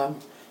people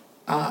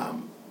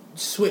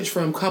switch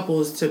from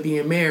couples to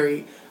being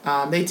married,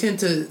 they tend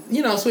to,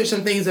 switch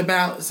some things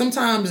about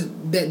sometimes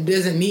that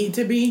doesn't need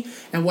to be.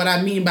 And what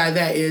I mean by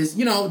that is,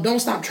 don't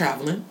stop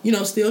traveling,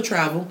 still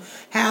travel,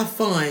 have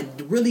fun,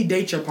 really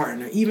date your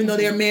partner. Even though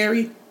they're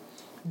married,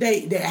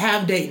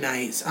 have date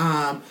nights,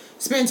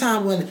 spend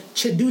time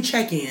do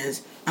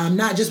check-ins,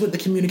 not just with the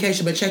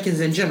communication, but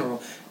check-ins in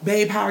general.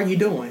 Babe, how are you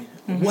doing?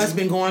 Mm-hmm. What's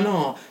been going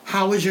on?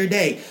 How was your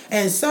day?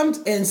 And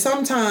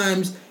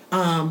sometimes,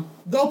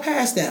 go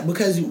past that,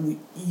 because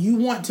you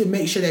want to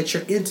make sure that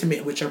you're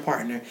intimate with your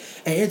partner.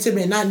 And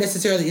intimate, not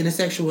necessarily in a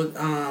sexual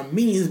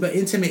means, but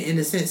intimate in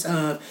the sense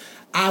of,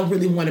 I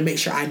really want to make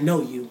sure I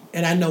know you.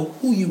 And I know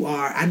who you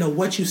are. I know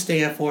what you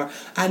stand for.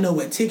 I know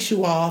what ticks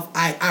you off.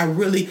 I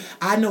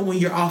know when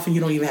you're off and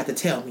you don't even have to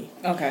tell me.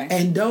 Okay.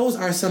 And those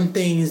are some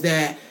things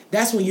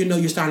that's when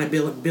you're starting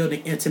to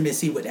building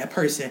intimacy with that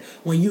person.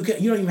 When you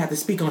don't even have to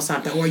speak on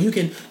something. Or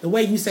the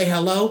way you say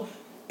hello,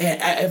 and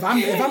if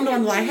I'm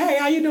normally like, hey,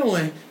 how you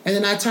doing?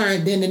 And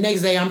then then the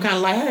next day I'm kind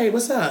of like, hey,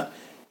 what's up?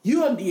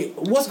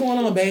 What's going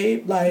on,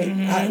 babe? Like,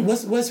 mm-hmm.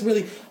 What's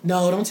really?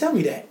 No, don't tell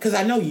me that, because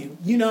I know you.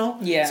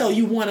 Yeah. So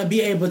you want to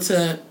be able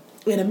to,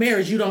 in a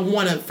marriage, you don't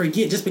want to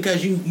forget just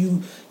because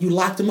you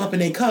locked them up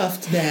and they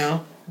cuffed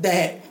down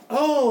that, I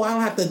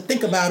don't have to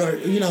think about, or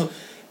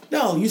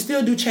no, you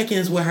still do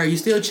check-ins with her. You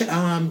still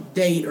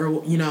date,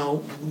 or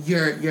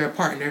your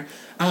partner.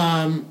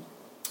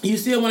 You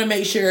still want to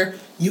make sure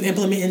you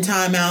implement in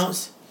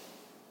timeouts.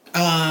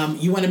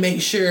 You want to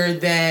make sure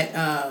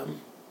that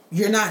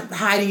you're not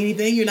hiding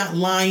anything. You're not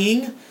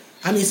lying.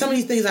 I mean, some of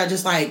these things are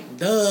just like,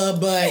 duh,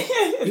 but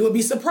you would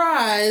be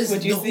surprised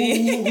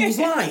who's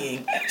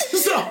lying.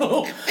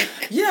 So,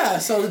 yeah.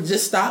 So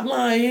just stop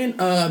lying.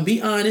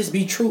 Be honest.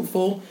 Be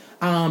truthful.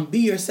 Be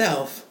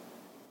yourself.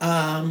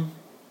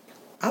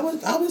 I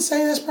would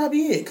say that's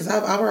probably it, because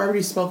I've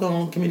already spoken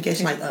on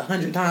communication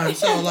 100 times.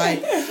 So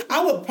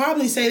I would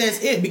probably say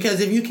that's it,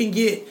 because if you can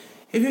get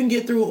if you can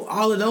get through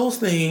all of those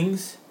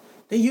things,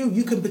 then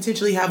you can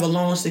potentially have a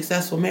long,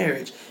 successful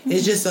marriage. Mm-hmm.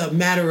 It's just a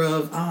matter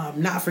of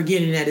not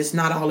forgetting that it's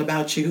not all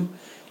about you.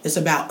 It's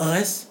about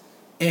us.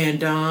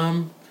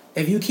 And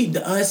if you keep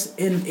the us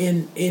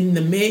in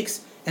the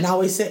mix, and I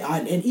always say,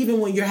 and even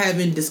when you're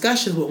having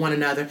discussions with one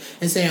another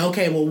and saying,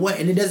 okay, well, what,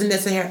 and it doesn't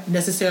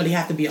necessarily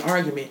have to be an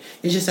argument.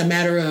 It's just a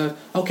matter of,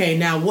 okay,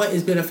 now what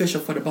is beneficial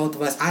for the both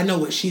of us? I know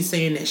what she's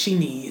saying that she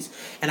needs,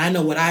 and I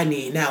know what I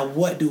need. Now,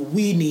 what do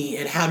we need,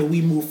 and how do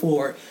we move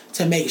forward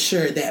to make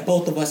sure that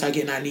both of us are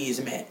getting our needs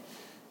met?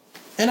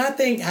 And I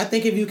think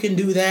if you can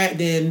do that,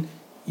 then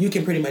you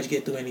can pretty much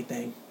get through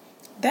anything.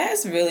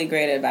 That's really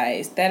great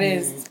advice. That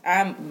is,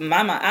 I'm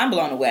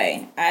blown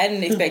away. I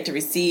didn't expect to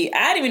receive.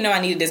 I didn't even know I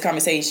needed this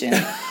conversation. I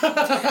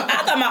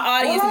thought my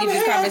audience needed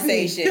this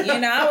conversation.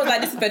 I was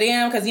like, this is for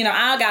them because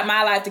I got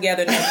my life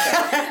together. So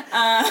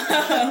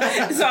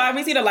I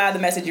received a lot of the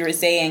message you were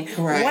saying.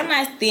 Right. One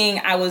last thing,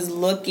 I was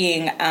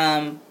looking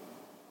at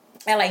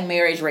like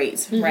marriage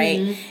rates,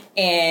 right?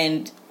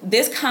 And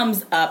this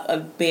comes up a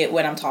bit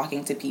when I'm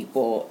talking to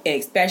people,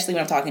 especially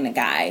when I'm talking to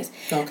guys.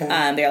 Okay.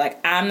 They're like,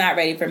 I'm not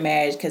ready for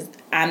marriage because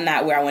I'm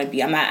not where I want to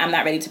be. I'm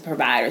not ready to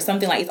provide or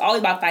something like. It's all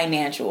about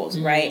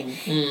financials, right?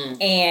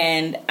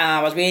 And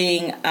I was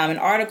reading an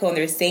article and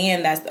they're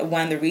saying that's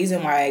one of the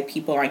reasons why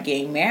people aren't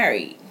getting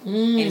married,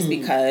 and it's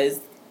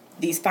because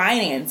these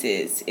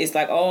finances. It's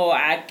like, oh,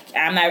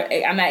 I'm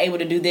not able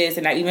to do this,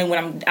 and even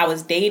when I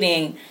was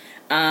dating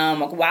a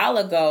while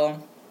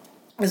ago.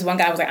 This one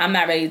guy was like, I'm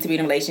not ready to be in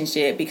a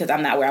relationship because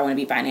I'm not where I want to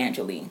be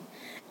financially.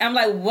 And I'm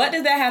like, what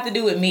does that have to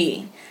do with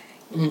me?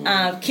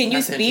 Can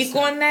you speak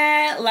on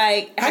that?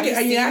 Like, have you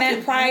seen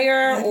that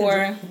prior?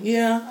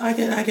 I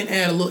can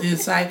add a little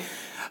insight.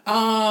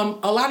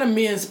 A lot of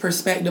men's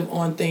perspective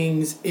on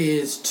things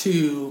is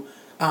to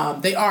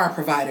they are a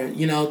provider.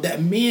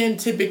 That men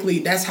typically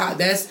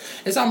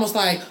it's almost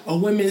like a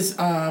woman's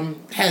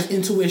has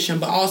intuition,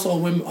 but also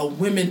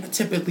women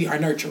typically are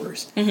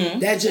nurturers.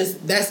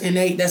 That's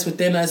innate. That's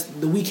within us.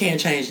 We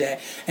can't change that.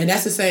 And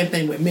that's the same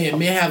thing with men.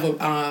 Men have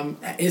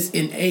it's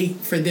innate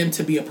for them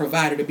to be a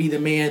provider, to be the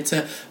man,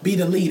 to be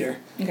the leader.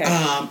 Okay.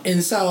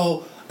 And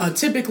so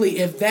typically,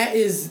 if that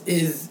is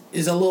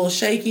a little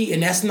shaky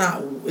and it's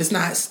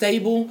not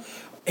stable,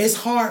 it's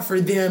hard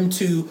for them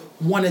to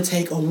want to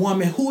take a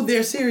woman who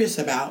they're serious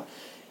about,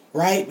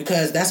 right?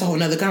 Because that's a whole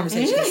nother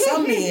conversation.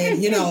 Some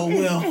men,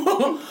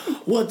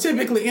 will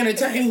typically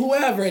entertain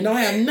whoever and don't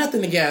have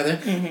nothing together.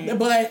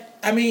 But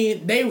I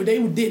mean, they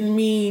didn't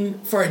mean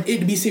for it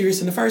to be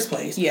serious in the first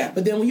place. Yeah.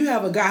 But then when you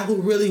have a guy who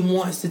really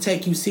wants to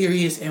take you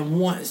serious and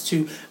wants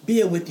to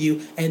be with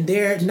you, and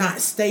they're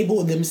not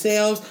stable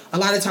themselves, a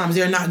lot of times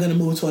they're not going to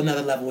move to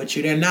another level with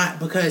you. They're not,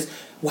 because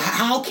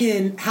how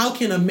can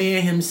a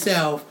man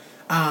himself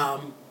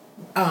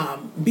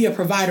be a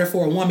provider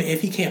for a woman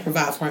if he can't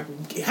provide for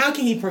him? How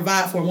can he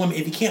provide for a woman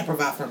if he can't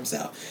provide for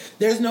himself?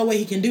 There's no way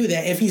he can do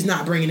that if he's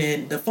not bringing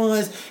in the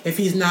funds, if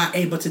he's not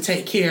able to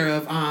take care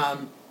of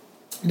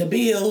the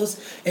bills,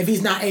 if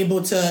he's not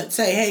able to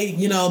say, hey,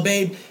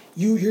 babe,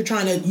 you're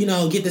trying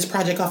to get this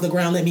project off the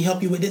ground, let me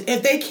help you with this.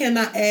 If they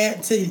cannot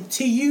add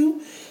to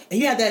you,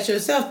 and you have to ask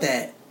yourself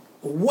that,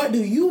 what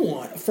do you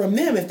want from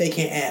them if they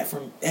can't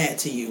add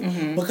to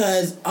you?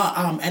 Because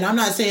and I'm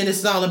not saying this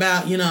is all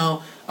about you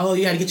got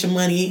to get your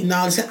money and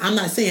all this. I'm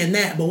not saying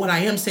that, but what I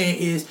am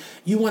saying is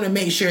you want to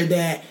make sure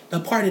that the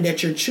partner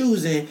that you're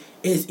choosing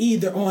is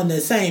either on the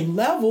same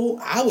level,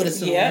 I would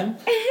assume.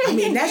 Yep. I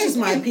mean, that's just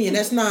my opinion.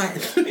 This is not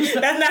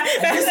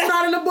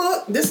in the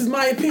book. This is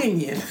my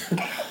opinion.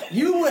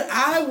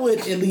 I would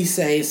at least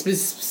say,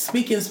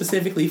 speaking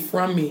specifically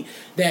from me,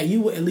 that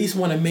you would at least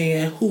want a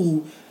man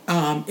who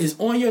is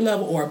on your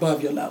level or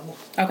above your level.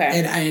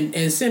 Okay.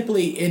 And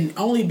simply, and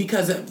only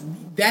because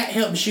that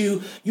helps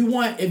you.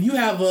 If you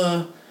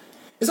have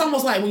it's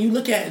almost like when you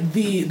look at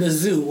the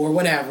zoo or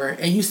whatever,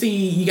 and you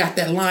see you got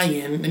that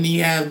lion, and then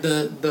you have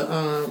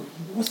the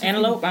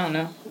antelope. I don't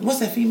know. What's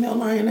that female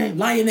lion name?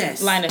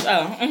 Lioness. Lioness.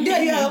 Oh.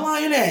 Yeah, you have a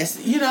lioness.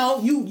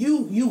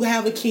 You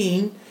have a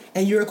king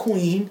and you're a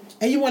queen,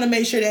 and you want to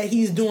make sure that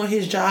he's doing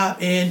his job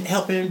and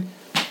helping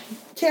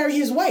carry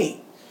his weight.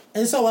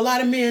 And so a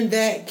lot of men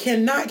that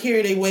cannot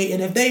carry their weight,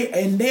 and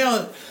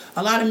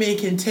a lot of men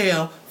can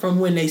tell from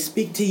when they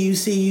speak to you,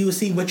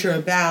 see what you're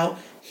about,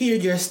 hear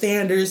your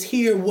standards,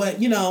 hear what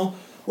you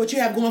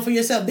have going for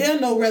yourself. They'll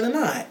know whether or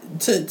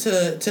not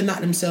to knock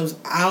themselves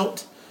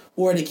out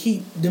or to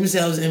keep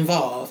themselves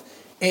involved.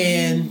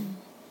 And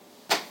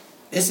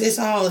it's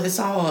all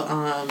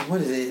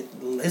what is it?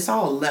 It's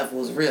all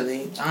levels,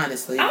 really,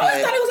 honestly. I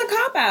always thought it was a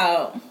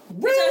cop-out.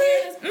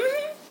 Really?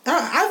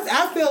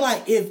 I feel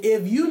like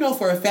if you know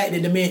for a fact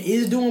that the man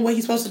is doing what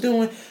he's supposed to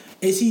do,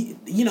 is he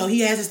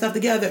has his stuff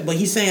together, but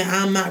he's saying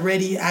I'm not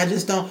ready, I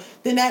just don't,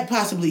 then that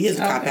possibly is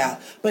a cop out.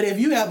 But if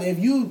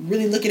you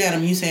really looking at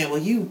him, you saying,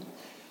 well,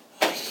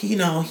 he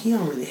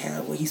don't really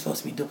have what he's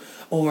supposed to be doing,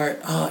 or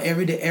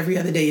every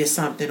other day is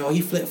something, or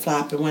he flip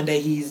flop, and one day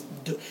he's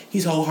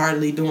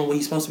wholeheartedly doing what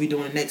he's supposed to be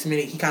doing, the next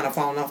minute he kind of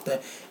falling off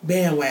the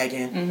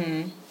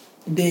bandwagon.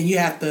 Then you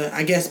have to,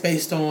 I guess,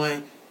 based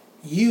on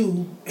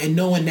you and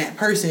knowing that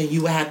person,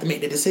 you would have to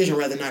make the decision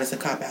whether or not it's a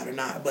cop-out or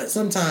not. But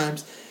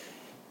sometimes,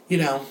 you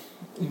know,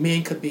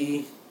 men could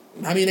be,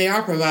 I mean, they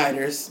are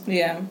providers.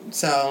 Yeah.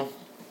 So,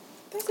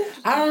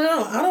 I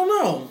don't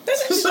know.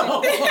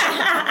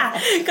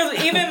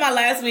 Because even my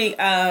last week,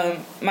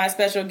 my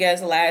special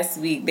guest last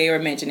week, they were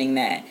mentioning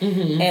that.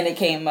 Mm-hmm. And it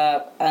came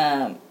up,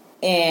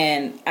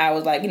 and I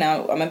was like, you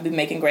know, I'm going to be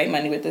making great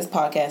money with this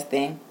podcast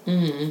thing.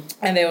 Mm-hmm.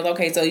 And they was,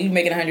 okay, so you're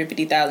making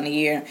 $150,000 a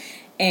year,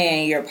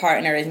 and your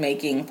partner is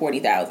making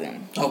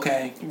 $40,000.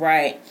 Okay.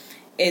 Right.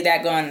 Is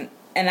that going,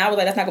 and I was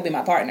like, that's not going to be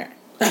my partner.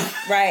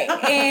 Right.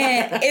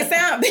 And it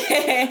sounded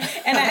bad.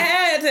 And I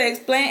had to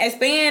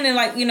expand and,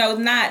 like, you know,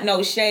 not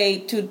no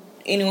shade to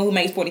anyone who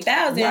makes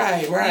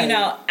 $40,000. Right. You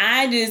know,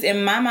 I just,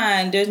 in my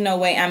mind, there's no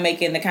way I'm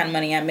making the kind of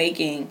money I'm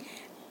making,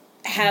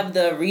 have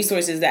the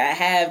resources that I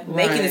have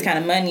making this kind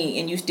of money,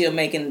 and you still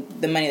making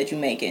the money that you're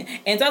making.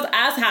 And so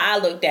that's how I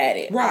looked at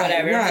it. Right.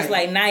 Whatever. It's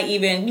like not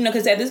even, you know,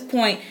 because at this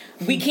point,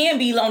 we can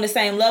be on the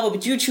same level,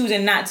 but you're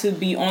choosing not to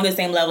be on the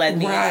same level as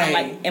me. Right. So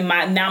I'm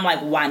like, now I'm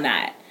like, why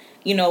not?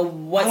 You know,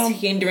 what's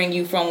hindering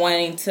you from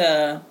wanting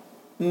to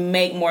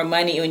make more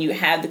money when you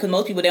have, because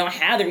most people, they don't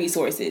have the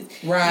resources.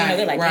 Right. You know,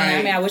 they're like,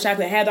 damn, man, I wish I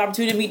could have the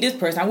opportunity to meet this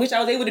person. I wish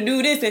I was able to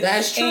do this.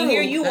 That's true. And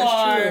here you That's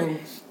are. true.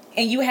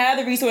 And you have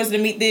the resources to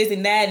meet this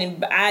and that and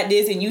buy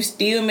this, and you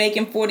still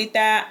making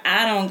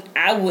 $40,000.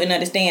 I wouldn't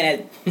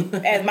understand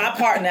as my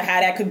partner how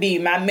that could be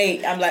my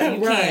mate. I'm like,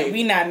 you can't.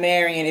 We not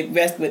marrying if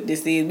that's what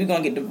this is. We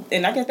gonna get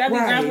and I guess that'd be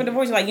grounds for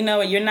divorce. Like, you know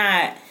what, you're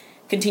not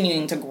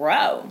continuing to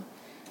grow.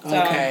 So,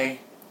 okay.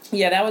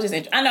 Yeah, that was just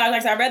interesting. I know,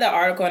 like I said, I read the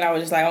article and I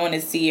was just like, I want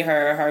to see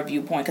her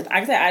viewpoint, because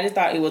like I said, I just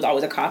thought it was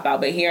always a cop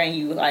out. But hearing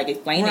you like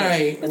explain it,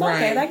 it's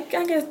okay. Like,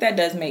 I guess that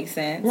does make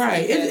sense.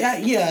 Right.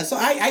 Yeah. So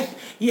I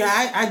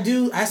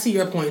do. I see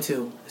your point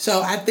too.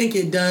 So I think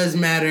it does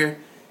matter,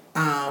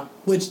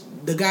 which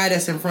the guy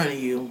that's in front of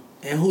you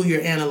and who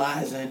you're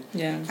analyzing.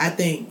 Yeah. I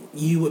think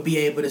you would be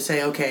able to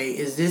say, okay,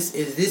 is this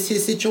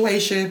his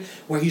situation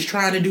where he's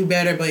trying to do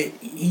better, but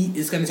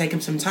it's going to take him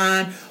some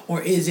time,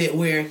 or is it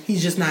where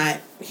he's just not,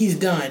 he's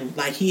done,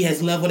 like he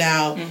has leveled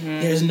out,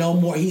 there's no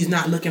more, he's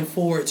not looking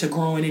forward to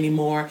growing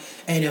anymore.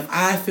 And if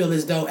I feel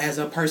as though as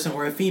a person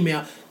or a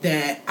female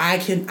that I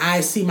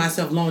see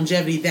myself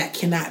longevity, that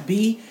cannot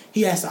be,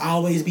 he has to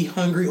always be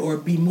hungry or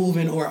be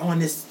moving or on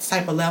this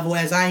type of level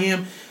as I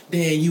am,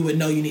 then you would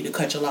know you need to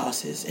cut your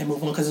losses and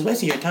move on, because it's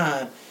wasting your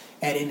time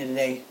at the end of the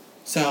day.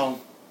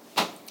 So,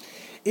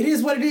 it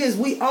is what it is.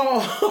 We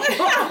all...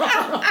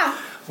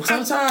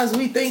 Sometimes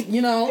we think,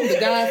 you know, the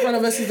guy in front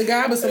of us is the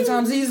guy, but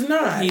sometimes he's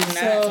not. He's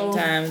not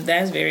sometimes.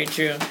 That's very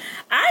true.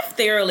 I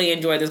thoroughly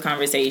enjoyed this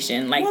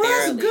conversation. Like, well,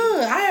 thoroughly. That's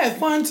good. I had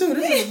fun too.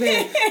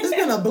 This has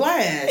been a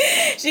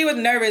blast. She was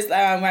nervous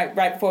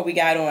right before we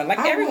got on. Like,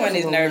 everyone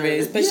is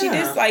nervous. But she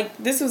just, like,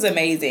 this was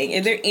amazing.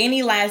 Is there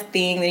any last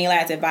thing, any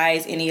last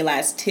advice, any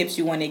last tips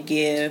you want to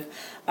give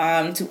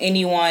to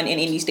anyone in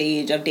any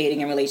stage of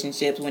dating and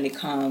relationships when it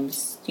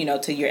comes, you know,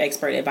 to your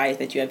expert advice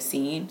that you have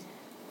seen?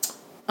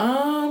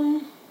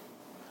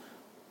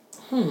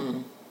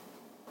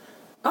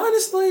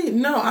 Honestly,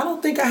 no. I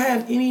don't think I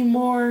have any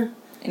more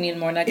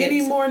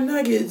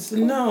nuggets?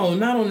 No,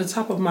 not on the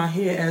top of my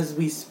head as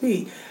we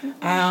speak.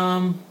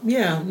 I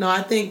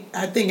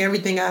think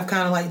everything I've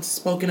kind of like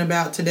spoken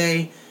about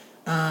today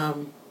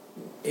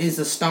is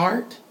a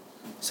start.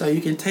 So you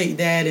can take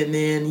that and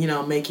then,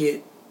 make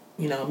it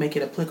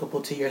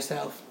applicable to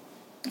yourself.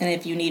 And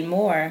if you need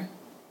more,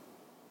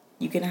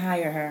 you can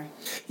hire her.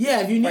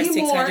 Yeah, if you need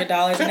more. For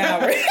 $600 an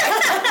hour.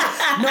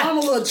 No, I'm a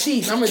little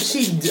cheap. I'm a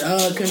cheap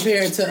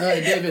compared to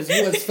David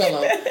Woods'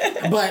 fellow.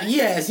 But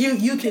yes,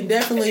 you can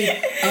definitely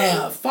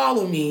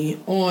follow me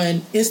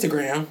on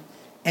Instagram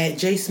at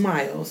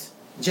JaeSmilez,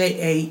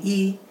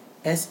 JaeSmilez.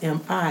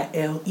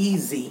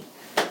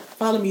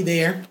 Follow me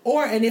there.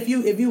 And if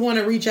you want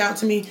to reach out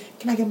to me,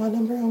 can I get my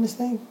number on this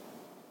thing?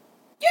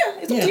 Yeah,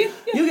 it's up to you.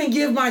 Yeah. You can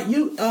give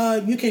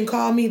you can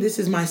call me. This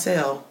is my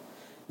cell,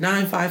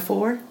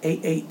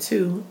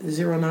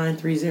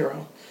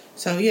 954-882-0930.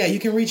 So, yeah, you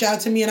can reach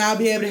out to me and I'll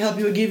be able to help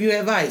you and give you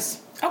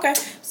advice. Okay.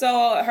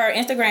 So, her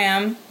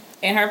Instagram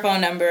and her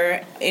phone number,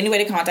 any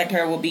way to contact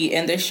her will be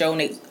in the show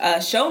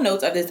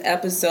notes of this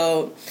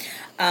episode.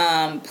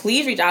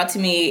 Please reach out to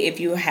me if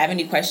you have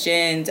any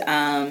questions.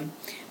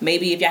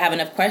 Maybe if y'all have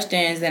enough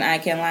questions, then I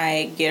can,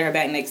 get her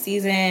back next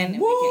season. And we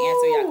can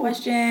answer y'all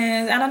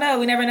questions. I don't know.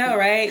 We never know,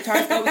 right?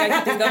 Tarsco, we got to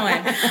keep this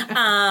going.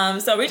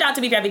 So reach out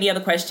to me if you have any other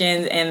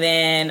questions, and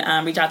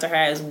then reach out to her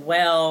as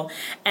well.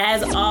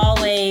 As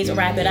always,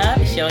 wrap it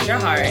up, shield your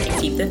heart, and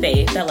keep the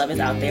faith that love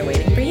is out there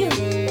waiting for you.